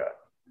be their God.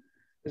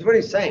 That's what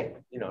he's saying.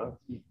 You know.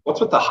 What's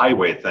with the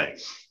highway thing?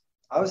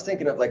 I was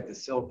thinking of like the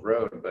Silk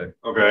Road, but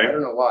okay. I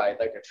don't know why.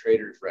 Like a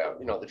trader's route.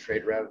 You know, the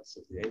trade routes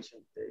of the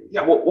ancient days.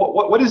 Yeah.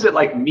 What does it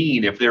like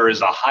mean if there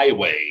is a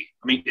highway?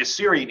 I mean,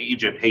 Assyria and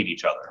Egypt hate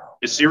each other.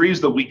 Assyria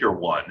is the weaker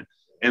one,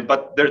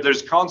 but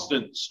there's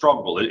constant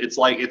struggle. It's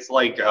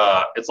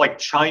like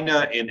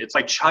China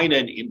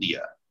and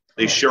India.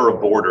 They share a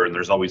border and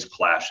there's always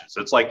clashes.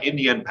 It's like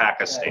India and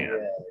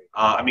Pakistan.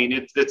 I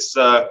mean, there's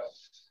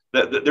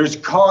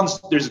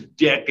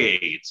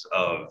decades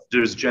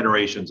there's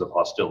generations of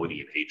hostility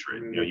and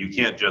hatred. You know, you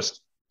can't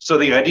just, so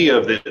the idea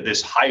of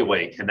this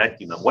highway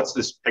connecting them, what's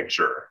this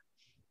picture?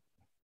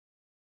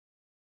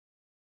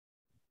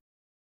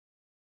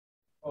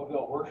 Oh,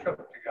 they'll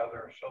worship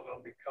together, so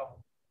they'll become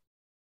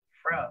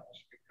friends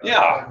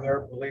because of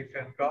their belief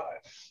in God.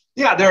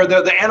 Yeah,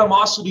 the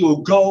animosity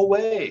will go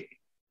away.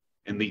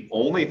 And the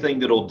only thing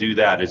that'll do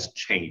that is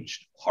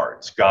change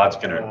hearts. God's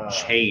going to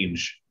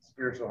change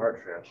spiritual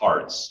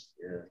hearts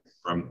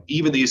from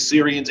even the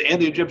Assyrians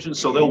and the Egyptians,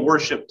 so they'll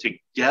worship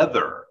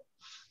together.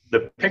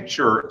 the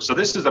picture, so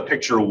this is a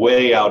picture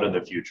way out in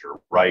the future,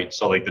 right?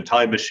 So like the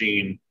time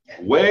machine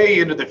way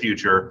into the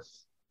future,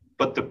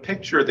 but the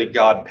picture that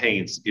God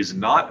paints is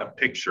not a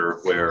picture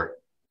where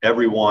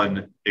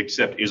everyone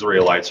except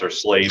Israelites are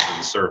slaves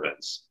and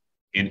servants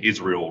and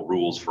Israel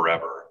rules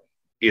forever.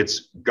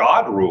 It's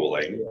God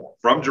ruling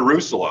from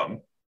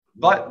Jerusalem,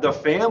 but the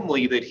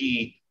family that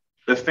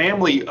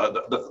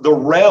the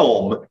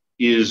realm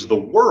is the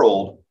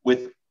world,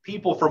 with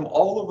people from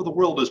all over the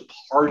world as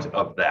part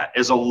of that,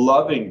 as a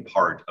loving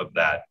part of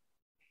that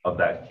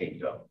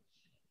kingdom.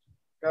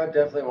 God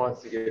definitely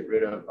wants to get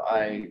rid of,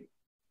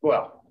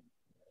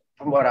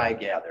 from what I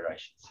gather, I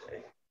should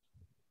say,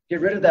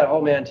 get rid of that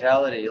whole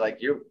mentality.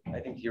 Like I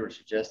think you were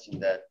suggesting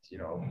that,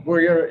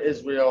 we're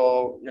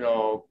Israel,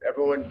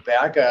 everyone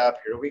back up,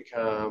 here we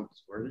come,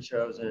 we're the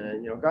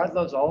chosen. God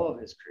loves all of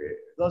his creators,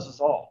 loves us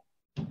all.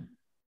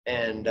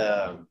 And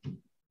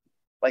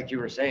like you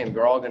were saying,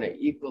 we're all going to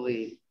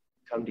equally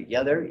come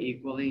together,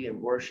 equally, and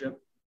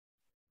worship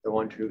the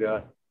one true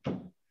God.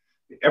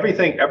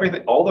 Everything,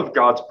 all of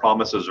God's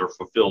promises are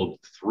fulfilled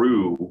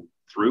through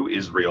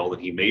Israel,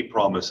 and he made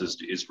promises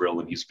to Israel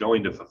and he's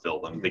going to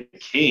fulfill them. The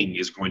king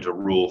is going to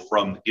rule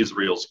from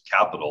Israel's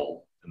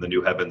capital in the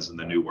new heavens and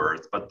the new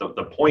earth. But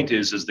the point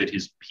is that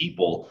his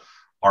people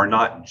are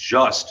not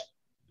just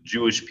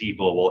Jewish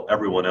people while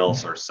everyone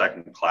else are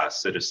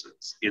second-class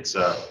citizens. It's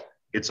a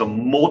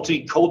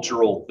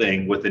multicultural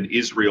thing with an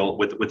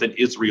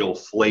Israel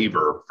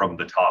flavor from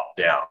the top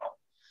down.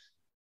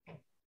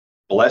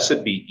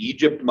 Blessed be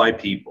Egypt, my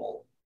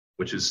people,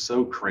 which is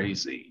so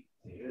crazy.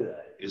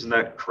 Isn't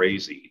that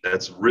crazy?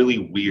 That's really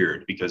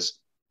weird, because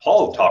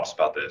Paul talks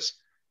about this.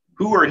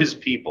 Who are his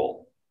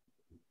people?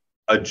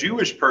 A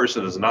Jewish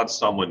person is not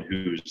someone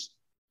who's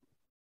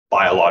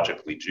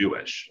biologically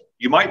Jewish.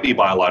 You might be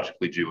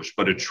biologically Jewish,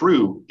 but a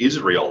true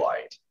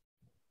Israelite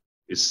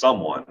is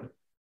someone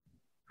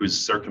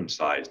who's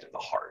circumcised in the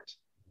heart,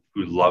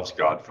 who loves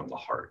God from the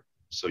heart.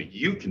 So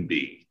you can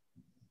be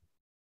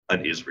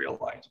an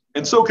Israelite.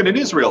 And so can an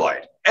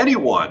Israelite.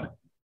 Anyone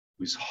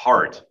whose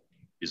heart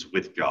is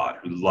with God,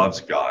 who loves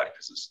God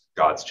because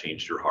God's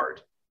changed your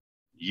heart.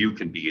 You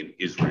can be an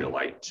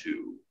Israelite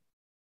too.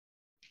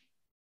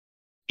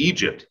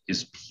 Egypt,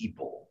 his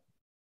people.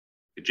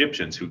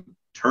 Egyptians who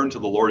turn to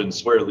the Lord and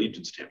swear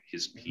allegiance to him,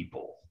 his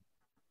people.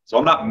 So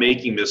I'm not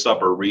making this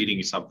up or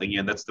reading something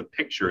in. That's the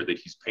picture that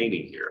he's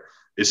painting here.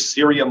 Is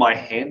Syria my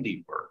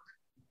handiwork,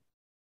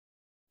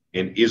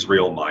 and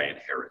Israel my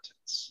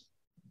inheritance?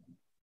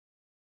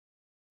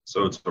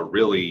 So it's a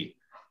really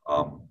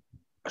a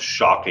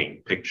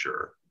shocking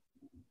picture.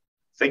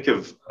 Think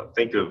of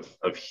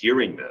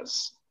hearing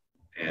this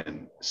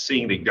and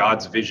seeing that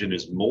God's vision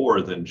is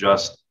more than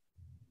just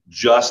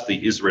the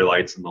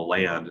Israelites in the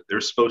land.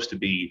 There's supposed to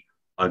be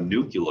a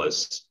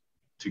nucleus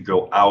to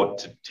go out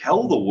to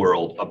tell the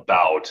world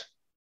about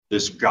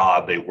this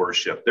God they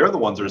worship. They're the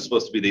ones that are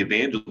supposed to be the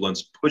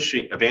evangelists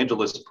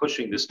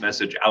pushing this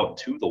message out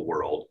to the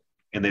world,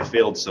 and they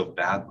failed so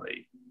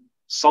badly.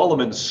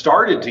 Solomon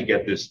started to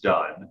get this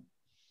done.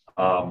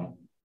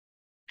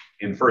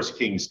 In 1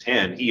 Kings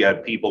 10, he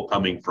had people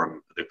coming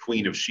from the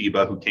Queen of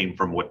Sheba, who came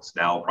from what's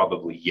now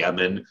probably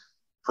Yemen,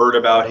 heard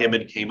about him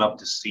and came up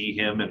to see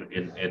him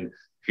and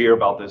hear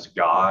about this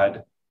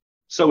God.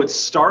 So it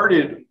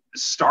started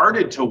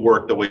to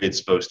work the way it's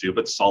supposed to,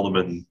 but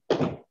Solomon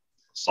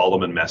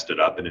messed it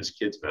up, and his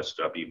kids messed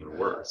it up even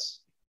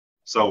worse.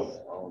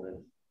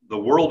 So the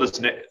world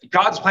is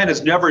God's plan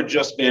has never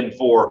just been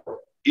for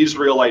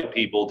Israelite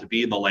people to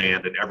be in the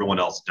land and everyone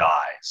else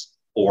dies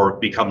or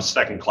becomes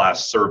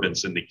second-class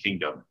servants in the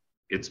kingdom.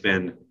 It's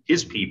been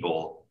his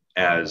people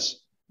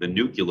as the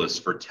nucleus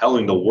for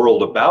telling the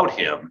world about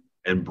him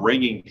and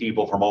bringing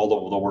people from all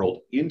over the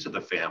world into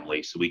the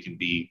family so we can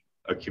be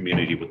a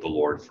community with the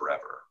Lord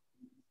forever.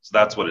 So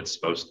that's what it's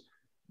supposed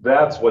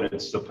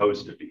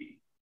to be.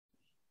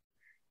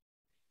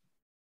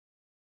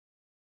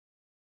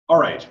 All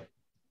right.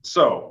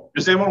 So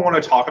does anyone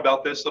want to talk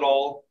about this at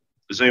all?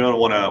 Does anyone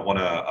want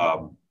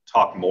to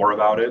talk more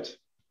about it?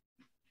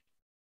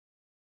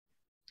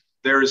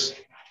 I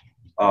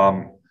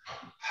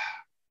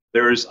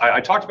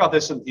talked about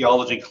this in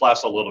theology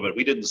class a little bit.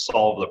 We didn't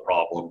solve the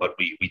problem, but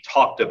we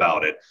talked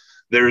about it.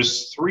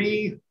 There's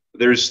three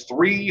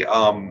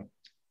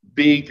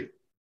big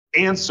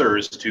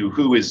answers to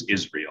who is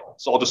Israel.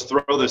 So I'll just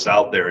throw this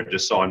out there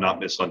just so I'm not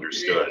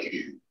misunderstood.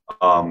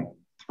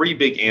 Three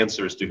big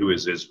answers to who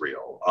is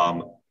Israel.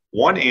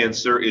 One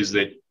answer is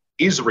that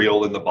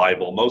Israel in the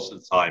Bible most of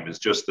the time is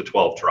just the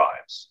 12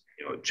 tribes.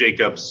 It's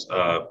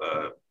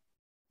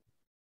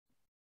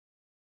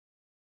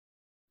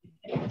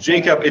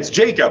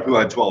Jacob who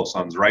had 12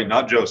 sons, right?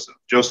 Not Joseph.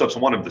 Joseph's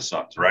one of the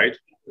sons, right?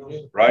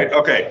 Right?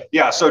 Okay.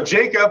 Yeah. So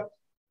Jacob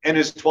and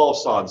his 12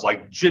 sons,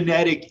 like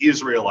genetic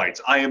Israelites.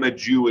 I am a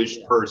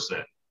Jewish person.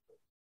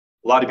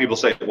 A lot of people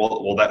say,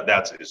 well,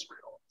 that's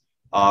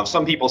Israel.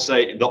 Some people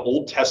say the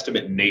Old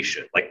Testament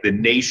nation, like the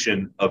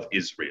nation of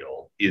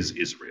Israel, is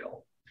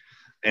Israel.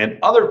 And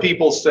other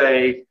people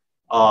say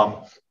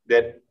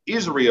that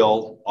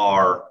Israel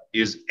are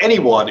is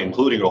anyone,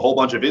 including a whole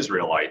bunch of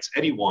Israelites,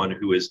 anyone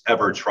who has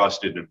ever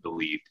trusted and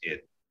believed in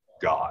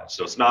God.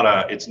 So it's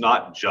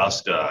not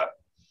just a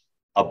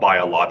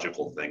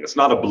biological thing. It's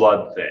not a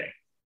blood thing.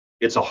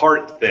 It's a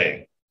heart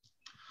thing.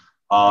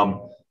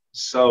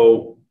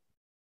 So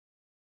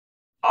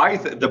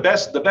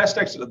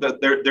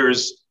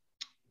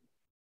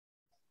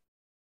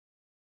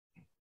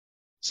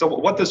so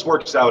what this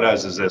works out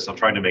as is this. I'm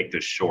trying to make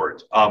this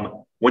short.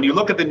 When you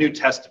look at the New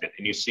Testament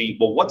and you see,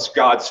 well, what's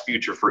God's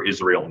future for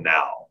Israel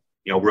now?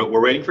 You know,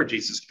 we're waiting for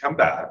Jesus to come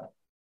back,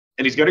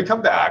 and he's going to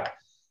come back,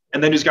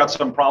 and then he's got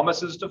some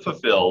promises to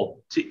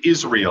fulfill to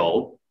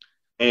Israel.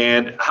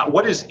 And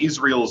what is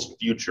Israel's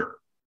future,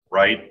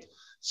 right?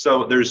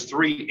 So there's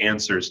three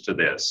answers to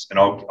this, and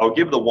I'll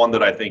give the one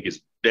that I think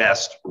is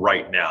best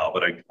right now,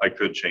 but I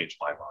could change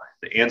my mind.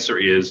 The answer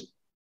is,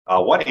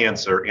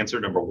 answer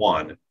number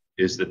one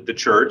is that the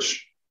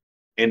church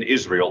and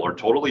Israel are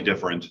totally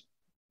different.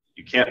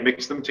 You can't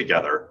mix them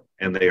together,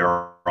 and they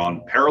are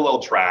on parallel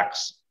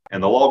tracks,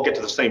 and they'll all get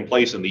to the same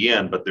place in the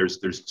end, but they're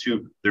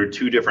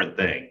two different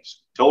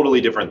things,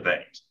 totally different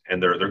things.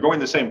 And they're going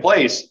the same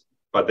place,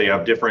 but they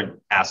have different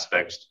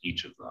aspects to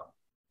each of them.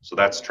 So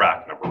that's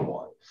track number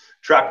one.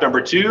 Track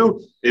number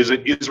two is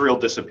that Israel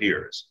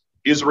disappears.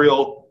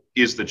 Israel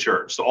is the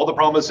church. So all the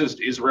promises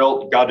to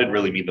Israel, God didn't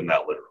really mean them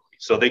that literally.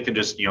 So they can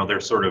just, they're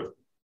sort of,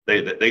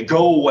 they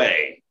go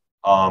away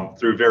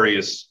through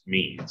various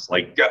means.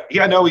 Like,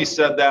 yeah, I know he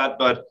said that,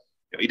 but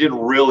he didn't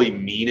really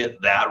mean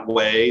it that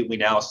way. We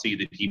now see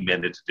that he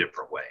meant it a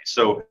different way.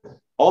 So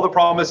all the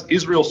promise,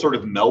 Israel sort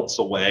of melts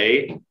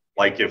away.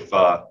 Like if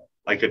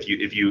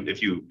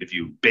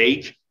you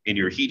bake and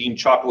you're heating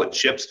chocolate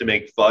chips to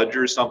make fudge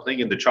or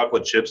something, and the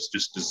chocolate chips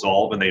just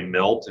dissolve and they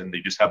melt, and they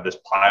just have this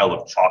pile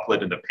of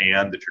chocolate in the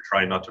pan that you're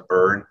trying not to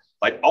burn.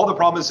 Like all the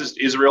promises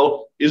to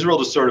Israel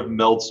just sort of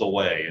melts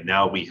away, and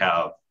now we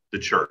have the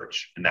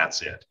church, and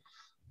that's it.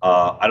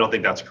 I don't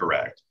think that's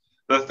correct.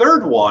 The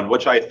third one,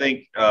 which I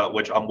think,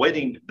 which I'm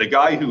waiting, the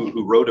guy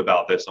who wrote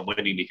about this, I'm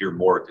waiting to hear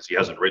more because he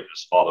hasn't written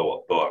his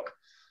follow-up book.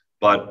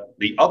 But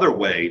the other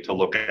way to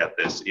look at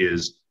this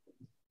is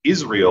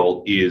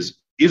Israel is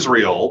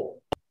Israel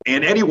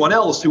and anyone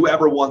else who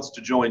ever wants to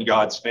join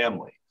God's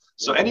family.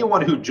 So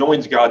anyone who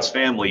joins God's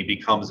family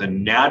becomes a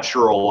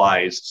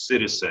naturalized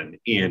citizen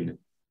in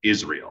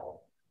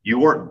Israel. You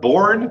weren't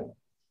born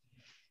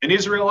an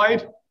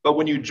Israelite, but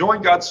when you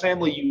join God's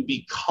family, you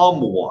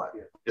become one.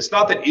 It's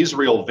not that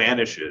Israel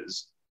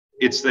vanishes.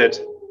 It's that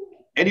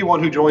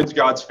anyone who joins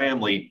God's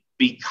family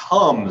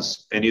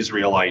becomes an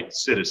Israelite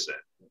citizen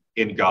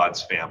in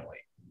God's family.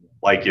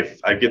 Like if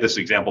I give this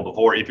example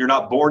before, if you're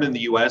not born in the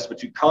U.S.,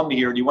 but you come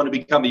here and you want to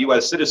become a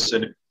U.S.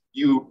 citizen,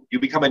 you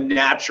become a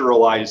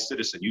naturalized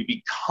citizen. You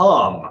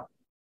become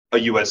a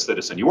U.S.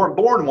 citizen. You weren't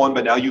born one,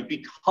 but now you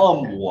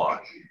become one.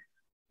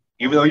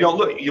 Even though you don't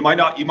look, you might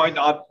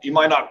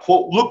not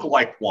quote look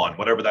like one,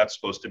 whatever that's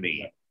supposed to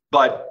mean,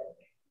 but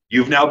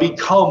you've now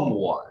become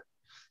one.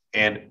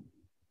 And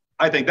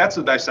I think that's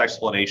the best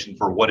explanation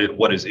for what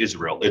is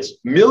Israel. It's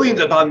millions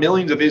upon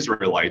millions of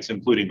Israelites,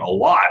 including a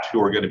lot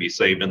who are going to be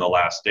saved in the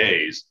last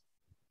days,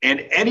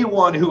 and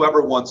anyone who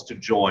ever wants to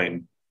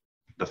join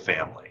the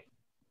family.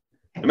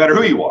 No matter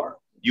who you are,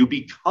 you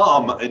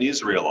become an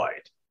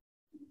Israelite,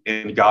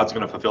 and God's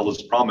going to fulfill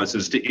his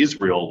promises to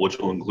Israel, which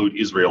will include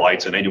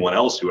Israelites and anyone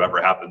else who ever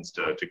happens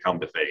to come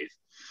to faith.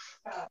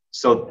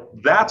 So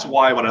that's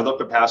why when I look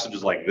at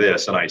passages like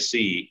this and I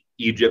see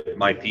Egypt,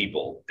 my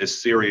people,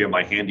 Assyria,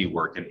 my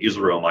handiwork, and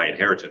Israel, my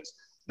inheritance,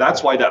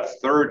 that's why that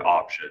third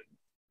option,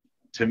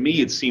 to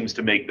me, it seems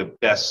to make the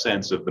best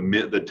sense of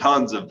the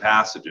tons of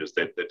passages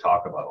that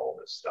talk about all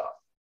this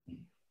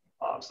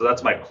stuff. So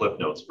that's my Cliff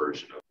Notes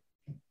version of it.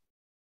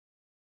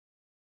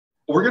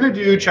 We're going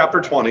to do chapter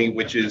 20,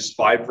 which is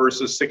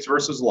 6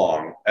 verses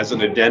long, as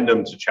an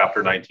addendum to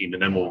chapter 19,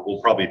 and then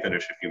we'll probably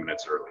finish a few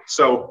minutes early.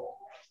 So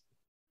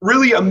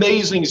really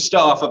amazing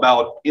stuff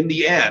about, in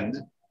the end,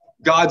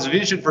 God's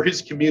vision for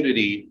his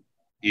community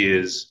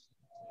is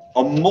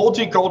a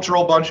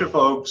multicultural bunch of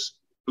folks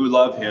who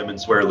love him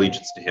and swear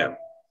allegiance to him.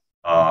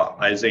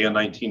 Isaiah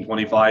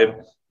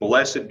 19:25,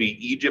 blessed be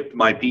Egypt,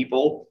 my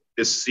people,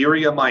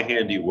 Assyria, my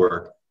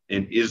handiwork,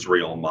 and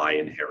Israel, my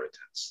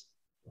inheritance.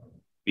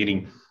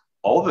 Meaning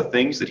all the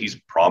things that he's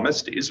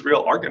promised to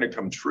Israel are going to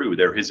come true.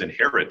 They're his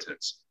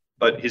inheritance.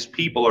 But his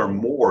people are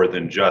more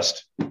than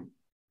just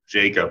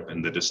Jacob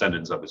and the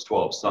descendants of his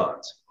 12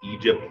 sons.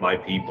 Egypt, my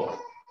people.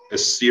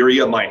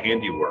 Assyria, my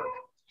handiwork.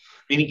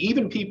 Meaning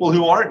even people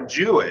who aren't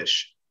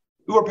Jewish,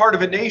 who are part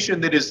of a nation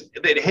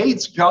that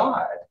hates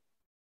God,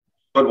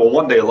 but will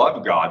one day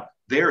love God,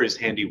 they're his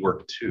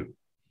handiwork too.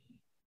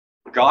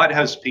 God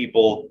has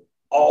people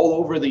all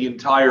over the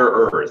entire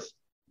earth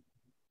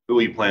who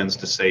he plans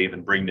to save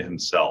and bring to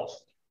himself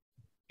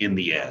in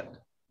the end.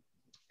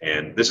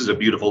 And this is a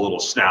beautiful little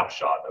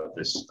snapshot of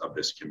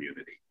this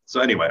community. So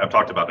anyway, I've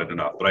talked about it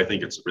enough, but I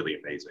think it's really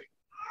amazing.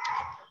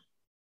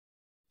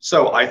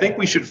 So I think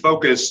we should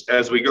focus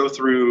as we go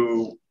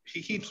through.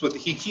 He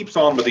keeps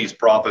on with these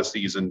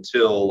prophecies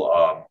until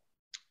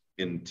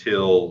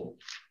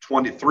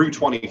 20 through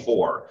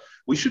 24,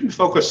 we shouldn't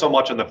focus so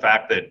much on the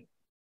fact that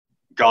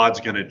God's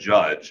going to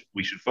judge.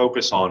 We should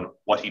focus on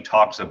what he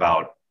talks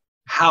about,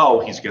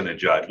 how he's going to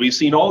judge. We've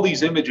seen all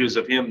these images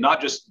of him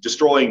not just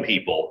destroying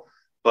people,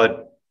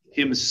 but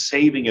him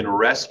saving and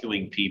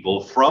rescuing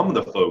people from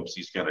the folks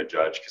he's going to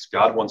judge, because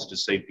God wants to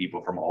save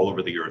people from all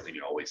over the earth, and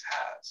he always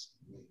has.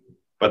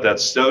 But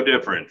that's so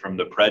different from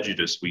the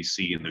prejudice we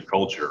see in the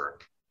culture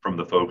from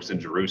the folks in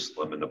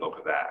Jerusalem in the book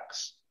of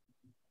Acts,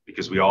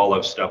 because we all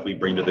have stuff we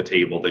bring to the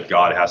table that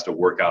God has to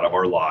work out of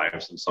our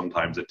lives, and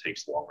sometimes it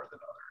takes longer than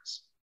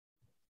others.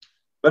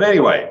 But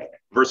anyway,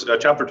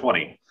 chapter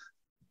 20.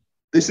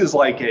 This is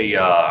like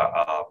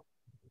a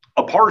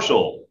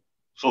partial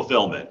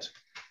fulfillment.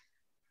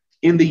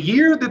 In the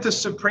year that the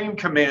supreme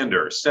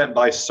commander sent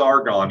by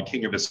Sargon,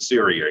 king of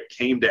Assyria,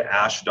 came to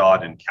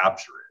Ashdod and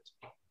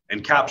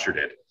captured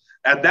it,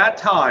 at that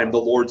time the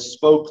Lord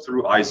spoke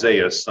through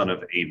Isaiah, son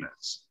of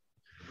Amos.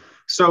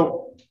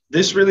 So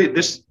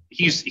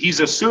he's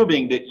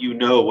assuming that you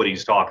know what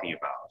he's talking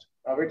about.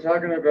 Are we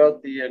talking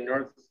about the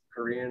North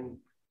Korean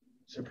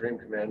supreme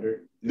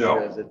commander? No.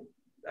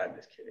 I'm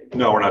just kidding.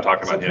 No, we're not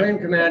talking about him. Supreme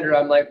commander,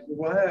 I'm like,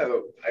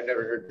 whoa, I've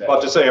never heard that.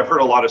 About to say, I've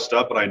heard a lot of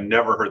stuff, but I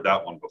never heard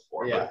that one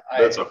before. Yeah,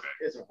 that's okay.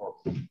 It's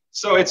horrible.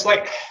 So it's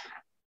like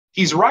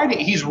he's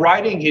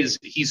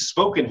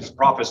spoken his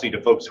prophecy to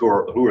folks who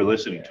are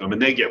listening to him,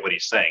 and they get what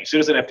he's saying. So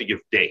he doesn't have to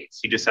give dates.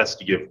 He just has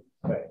to give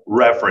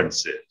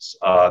references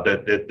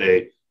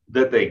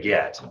that they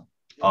get.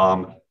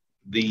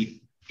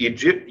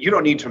 You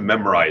don't need to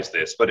memorize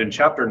this, but in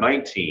chapter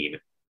 19,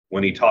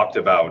 when he talked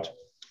about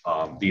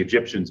the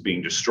Egyptians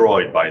being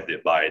destroyed by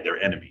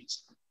their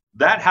enemies,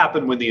 that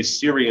happened when the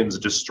Assyrians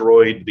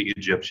destroyed the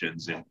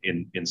Egyptians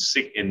in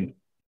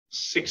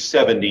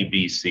 670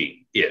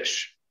 BC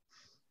ish.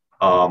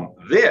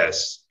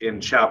 This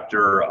in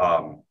chapter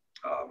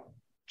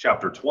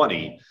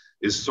 20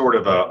 is sort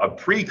of a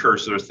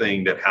precursor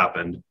thing that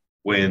happened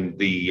when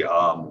the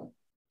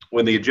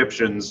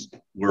Egyptians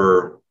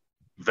were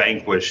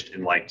vanquished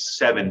in like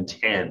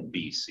 710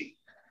 BC.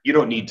 You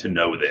don't need to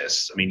know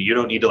this. I mean, you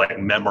don't need to like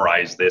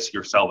memorize this.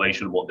 Your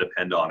salvation won't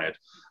depend on it.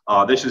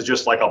 This is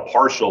just like a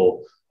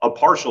partial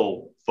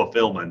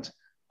fulfillment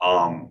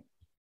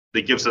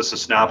that gives us a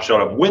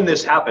snapshot of when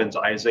this happens.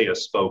 Isaiah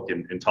spoke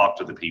and talked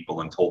to the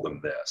people and told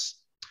them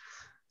this.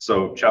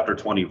 So chapter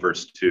 20,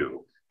 verse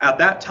 2. At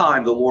that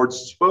time, the Lord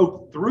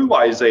spoke through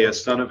Isaiah,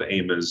 son of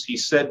Amos. He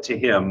said to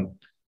him,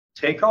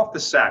 take off the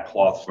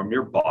sackcloth from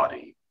your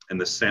body and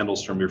the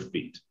sandals from your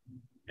feet.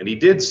 And he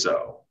did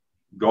so,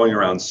 going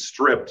around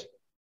stripped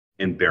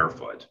and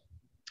barefoot.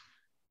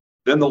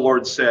 Then the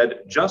Lord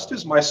said, just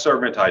as my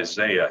servant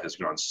Isaiah has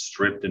gone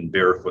stripped and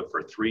barefoot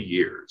for 3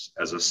 years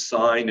as a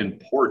sign and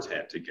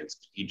portent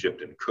against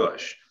Egypt and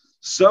Cush,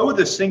 so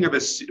the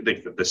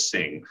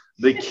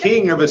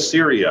king of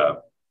Assyria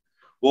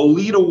will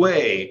lead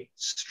away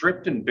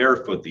stripped and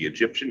barefoot the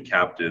Egyptian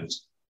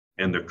captives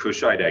and the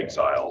Cushite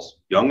exiles,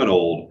 young and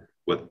old,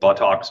 with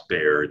buttocks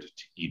bared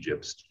to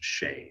Egypt's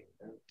shame.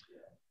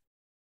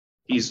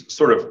 He's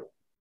sort of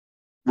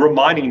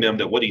reminding them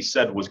that what he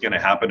said was going to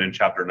happen in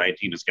chapter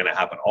 19 is going to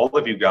happen. All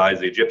of you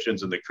guys, the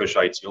Egyptians and the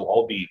Cushites, you'll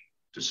all be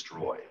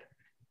destroyed.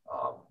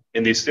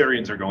 And the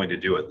Assyrians are going to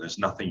do it. There's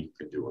nothing you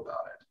can do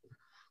about it.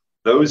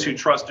 Those who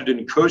trusted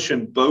in Cush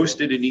and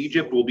boasted in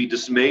Egypt will be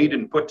dismayed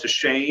and put to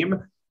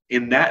shame.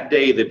 In that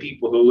day, the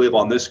people who live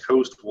on this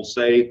coast will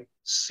say,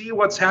 see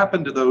what's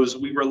happened to those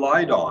we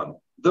relied on,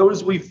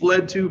 those we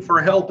fled to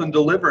for help and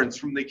deliverance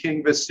from the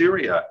king of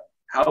Assyria.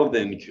 How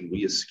then can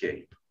we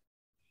escape?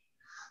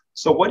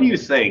 So what do you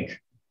think?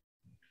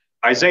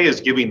 Isaiah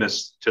is giving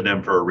this to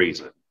them for a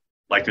reason.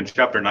 Like in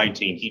chapter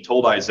 19, he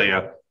told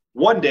Isaiah,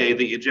 one day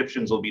the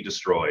Egyptians will be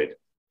destroyed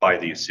by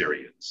the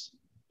Assyrians.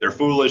 They're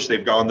foolish,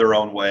 they've gone their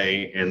own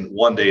way, and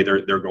one day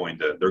they're going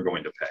to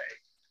pay.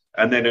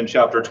 And then in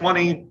chapter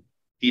 20,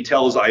 he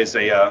tells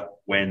Isaiah,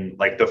 when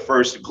like the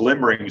first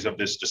glimmerings of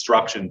this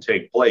destruction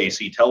take place,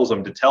 he tells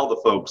them to tell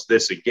the folks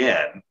this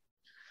again.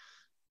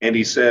 And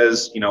he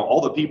says,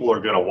 all the people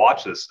are going to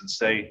watch this and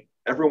say,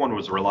 everyone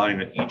was relying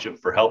on Egypt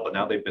for help, but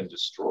now they've been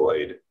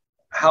destroyed.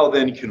 How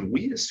then can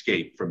we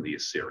escape from the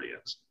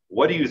Assyrians?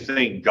 What do you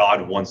think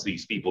God wants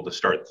these people to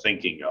start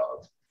thinking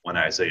of when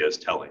Isaiah is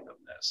telling them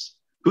this?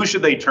 Who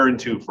should they turn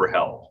to for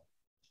help?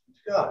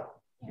 God.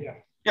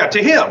 Yeah,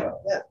 to him.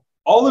 Yeah.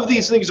 All of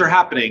these things are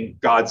happening.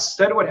 God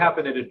said what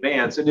happened in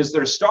advance. And as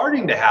they're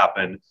starting to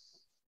happen,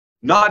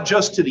 not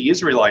just to the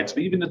Israelites,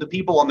 but even to the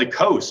people on the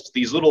coast,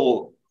 these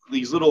little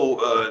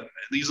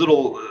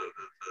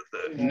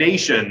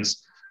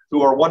nations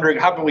who are wondering,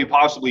 how can we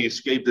possibly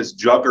escape this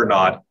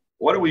juggernaut?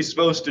 What are we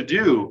supposed to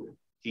do?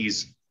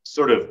 He's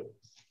sort of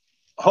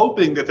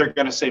hoping that they're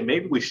going to say,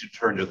 maybe we should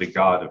turn to the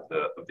God of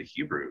the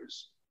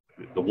Hebrews,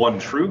 the one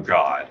true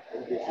God,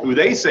 who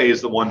they say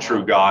is the one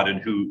true God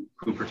and who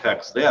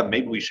protects them.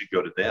 Maybe we should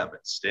go to them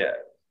instead.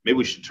 Maybe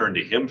we should turn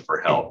to him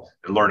for help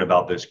and learn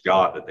about this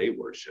God that they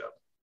worship.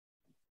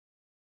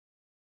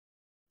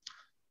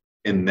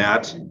 And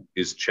that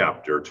is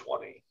chapter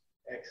 20.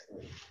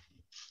 Excellent.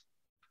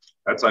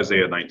 That's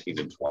Isaiah 19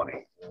 and 20.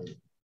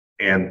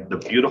 And the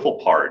beautiful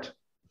part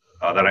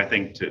that I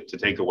think to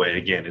take away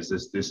again is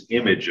this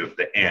image of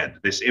the end,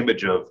 this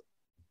image of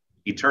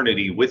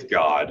eternity with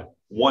God,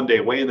 one day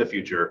way in the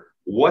future.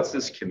 What's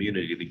this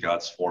community that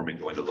God's forming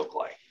going to look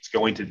like? It's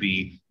going to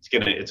be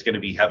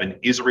have an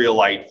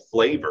Israelite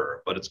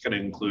flavor, but it's going to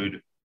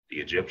include the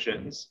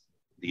Egyptians,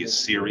 the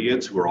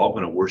Assyrians, who are all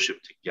going to worship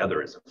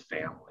together as a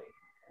family.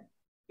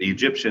 The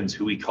Egyptians,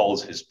 who he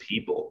calls his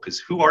people, because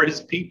who are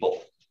his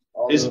people?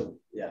 Go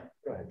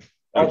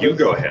ahead.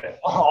 Go ahead.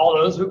 All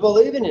those who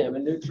believe in him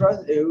and who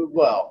trust,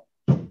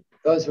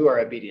 those who are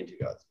obedient to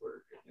God's word.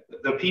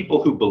 The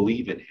people who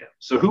believe in him.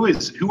 So who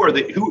is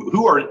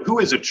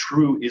a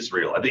true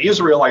Israelite? The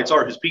Israelites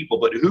are his people,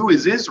 but who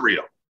is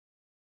Israel?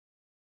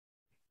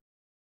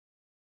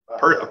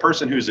 A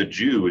person who's a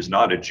Jew is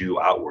not a Jew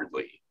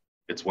outwardly.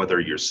 It's whether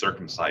you're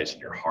circumcised in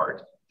your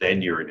heart,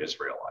 then you're an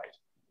Israelite.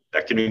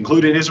 That can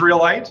include an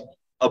Israelite,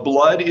 a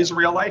blood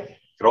Israelite. It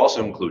could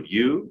also include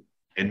you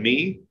and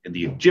me and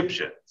the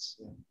Egyptians.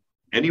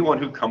 Anyone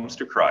who comes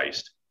to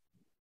Christ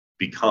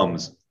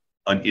becomes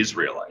an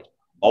Israelite.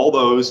 All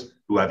those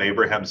who have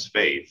Abraham's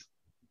faith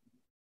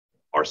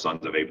are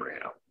sons of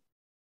Abraham.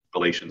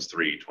 Galatians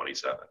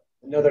 3:27.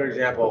 Another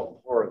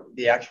example for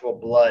the actual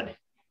blood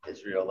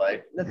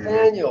Israelite,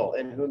 Nathaniel,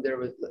 in whom there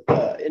was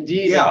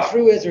indeed a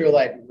true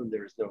Israelite in whom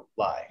there was no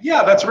lie.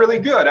 Yeah, that's really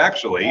good,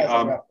 actually.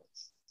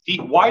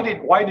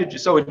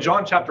 So in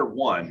John chapter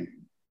 1,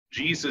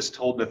 Jesus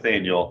told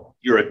Nathaniel,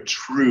 you're a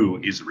true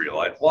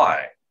Israelite.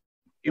 Why?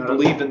 You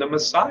believed in the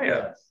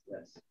Messiah.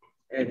 Yes.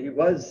 And he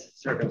was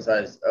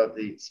circumcised of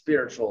the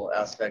spiritual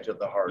aspect of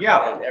the heart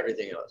and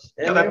everything else.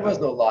 And there was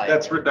no lie.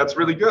 That's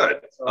really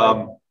good.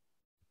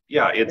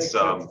 It's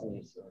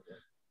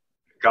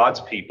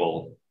God's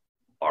people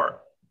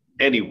are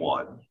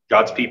anyone.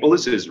 God's people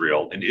is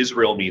Israel, and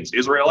Israel means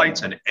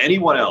Israelites and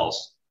anyone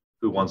else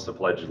who wants to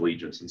pledge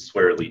allegiance and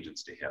swear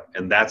allegiance to him.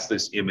 And that's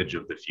this image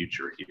of the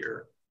future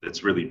here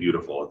that's really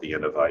beautiful at the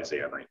end of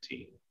Isaiah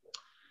 19.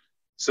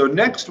 So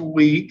next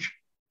week,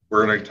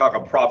 we're going to talk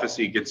about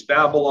prophecy against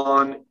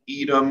Babylon,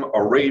 Edom,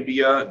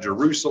 Arabia,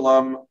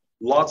 Jerusalem,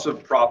 lots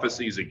of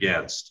prophecies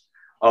against.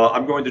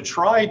 I'm going to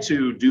try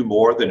to do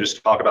more than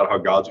just talk about how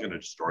God's going to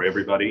destroy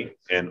everybody.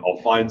 And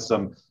I'll find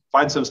some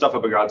stuff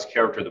about God's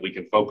character that we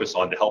can focus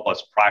on to help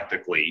us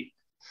practically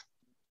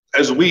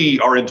as we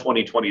are in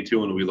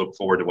 2022 and we look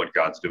forward to what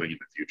God's doing in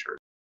the future.